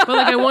 but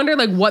like I wonder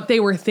like what they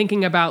were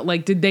thinking about.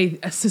 Like, did they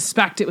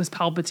suspect it was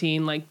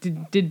Palpatine? Like,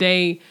 did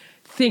they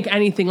think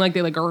anything like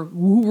they like, or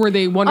who were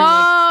they wondering?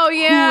 Who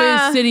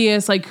is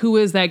Sidious? Like, who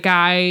is that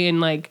guy?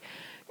 And like,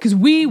 because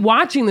we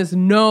watching this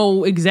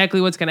know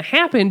exactly what's going to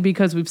happen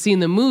because we've seen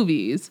the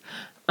movies.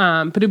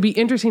 But it'd be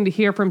interesting to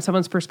hear from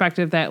someone's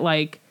perspective that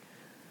like,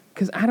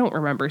 because I don't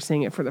remember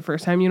seeing it for the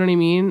first time. You know what I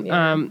mean?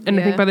 Yeah. I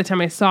think by the time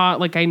I saw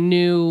it, like I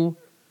knew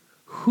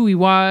who he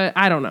was.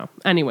 I don't know.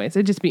 Anyways,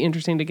 it'd just be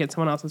interesting to get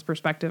someone else's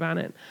perspective on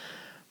it.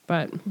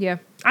 But Yeah.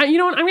 you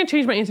know what? I'm going to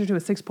change my answer to a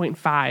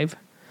 6.5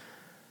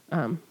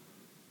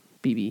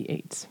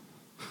 BB-8s.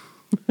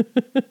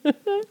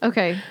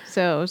 Okay,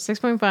 so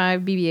 6.5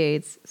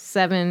 BB-8s,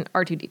 7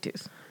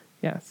 R2-D2s.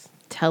 Yes.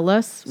 Tell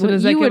us So what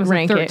does that you give would us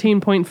rank a it.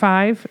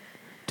 13.5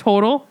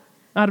 total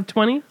out of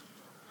 20?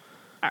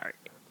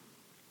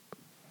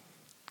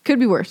 Could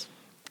be worse.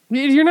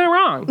 You're not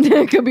wrong.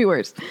 It could be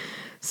worse.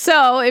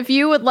 So if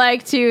you would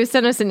like to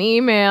send us an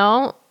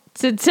email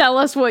to tell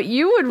us what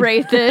you would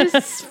rate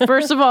this,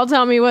 first of all,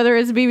 tell me whether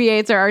it's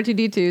BB-8s or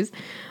R2-D2s.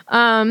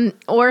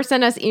 Or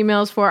send us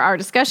emails for our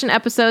discussion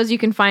episodes. You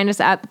can find us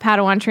at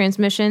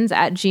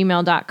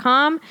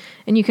thepadawantransmissions@gmail.com.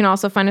 And you can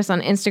also find us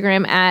on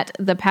Instagram at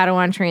the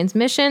Padawan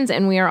Transmissions.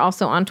 And we are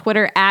also on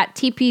Twitter at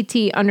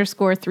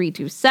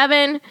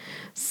TPT_327.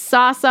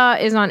 Sasa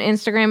is on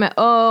Instagram at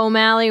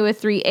O'Malley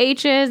with 3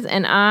 H's.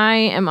 And I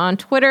am on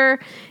Twitter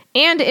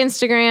and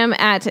Instagram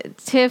at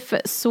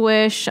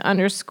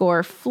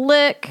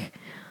TiffSwish_flick.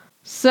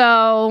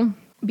 So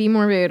be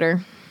more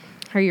Vader.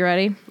 Are you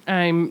ready?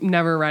 I'm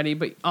never ready,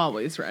 but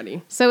always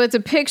ready. So it's a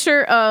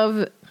picture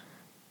of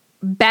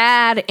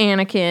bad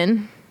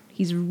Anakin.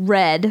 He's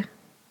red.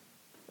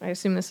 I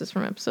assume this is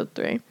from episode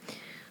 3.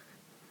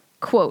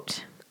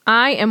 Quote,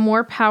 "I am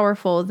more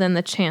powerful than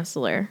the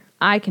Chancellor.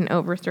 I can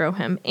overthrow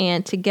him,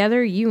 and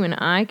together you and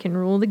I can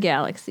rule the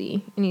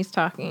galaxy." And he's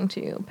talking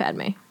to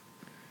Padme.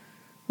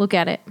 Look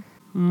at it.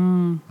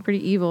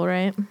 Pretty evil,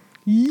 right?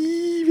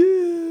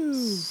 Evil.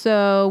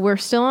 So we're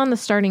still on the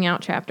starting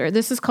out chapter.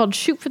 This is called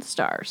Shoot for the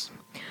Stars.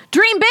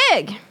 Dream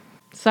big!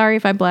 Sorry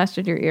if I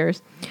blasted your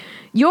ears.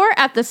 You're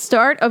at the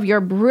start of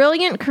your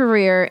brilliant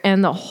career,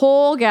 and the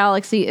whole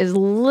galaxy is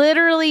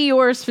literally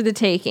yours for the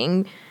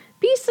taking.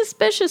 Be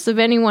suspicious of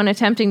anyone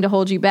attempting to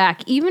hold you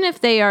back, even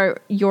if they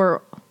are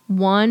your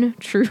one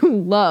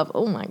true love.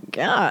 Oh my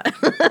God.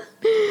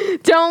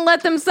 Don't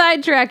let them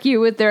sidetrack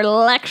you with their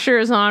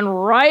lectures on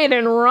right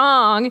and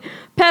wrong,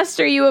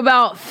 pester you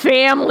about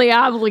family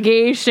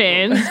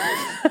obligations,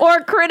 or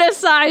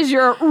criticize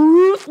your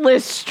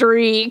ruthless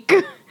streak.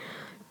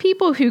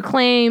 People who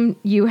claim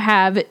you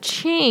have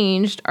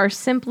changed are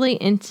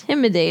simply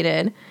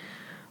intimidated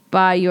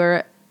by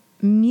your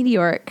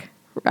meteoric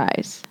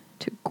rise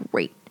to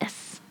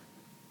greatness.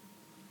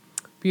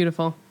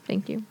 Beautiful.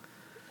 Thank you.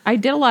 I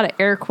did a lot of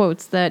air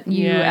quotes that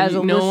you, as a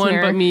listener, no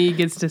one but me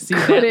gets to see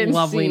that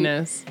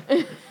loveliness.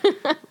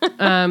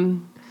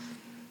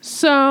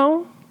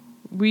 So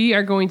we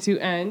are going to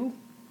end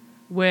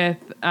with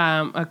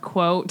a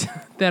quote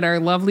that our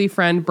lovely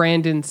friend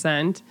Brandon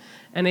sent,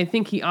 and I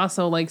think he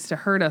also likes to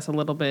hurt us a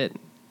little bit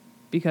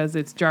because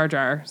it's Jar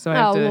Jar. So I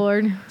have to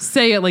Lord.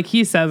 say it like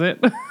he says it.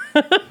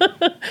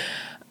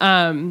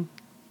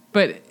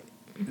 But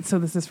so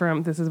this is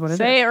what it is.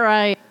 Say it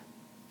right.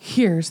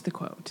 Here's the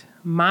quote.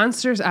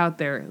 Monsters out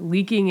there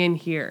leaking in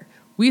here.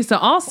 We saw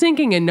all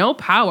sinking and no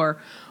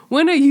power.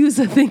 When are you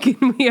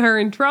thinking we are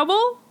in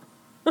trouble?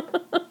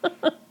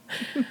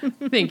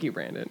 Thank you,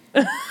 Brandon.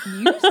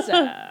 You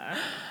sir.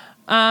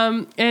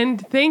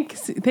 And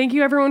thank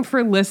you everyone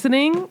for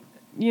listening.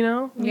 We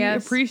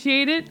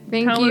appreciate it.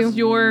 Tell us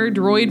your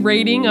droid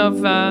rating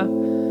of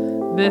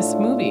this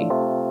movie.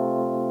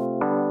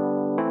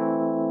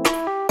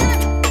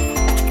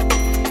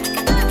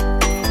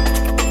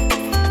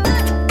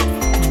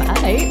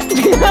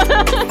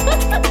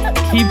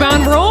 Keep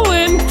on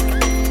rolling.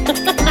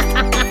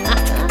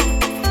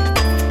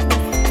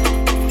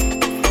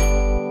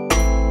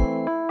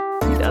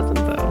 He doesn't,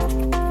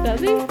 though. Does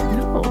he?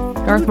 No.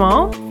 Darth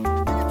Maul?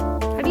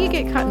 How do you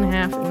get cut in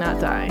half and not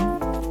die?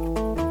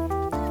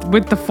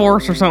 With the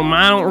Force or something.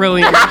 I don't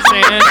really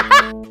understand.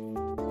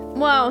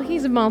 Well,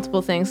 he's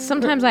multiple things.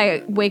 Sometimes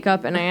I wake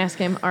up and I ask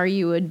him, are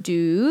you a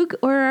Doog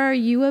or are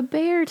you a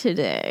bear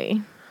today?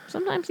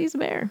 Sometimes he's a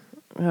bear.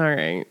 All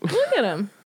right. Look at him.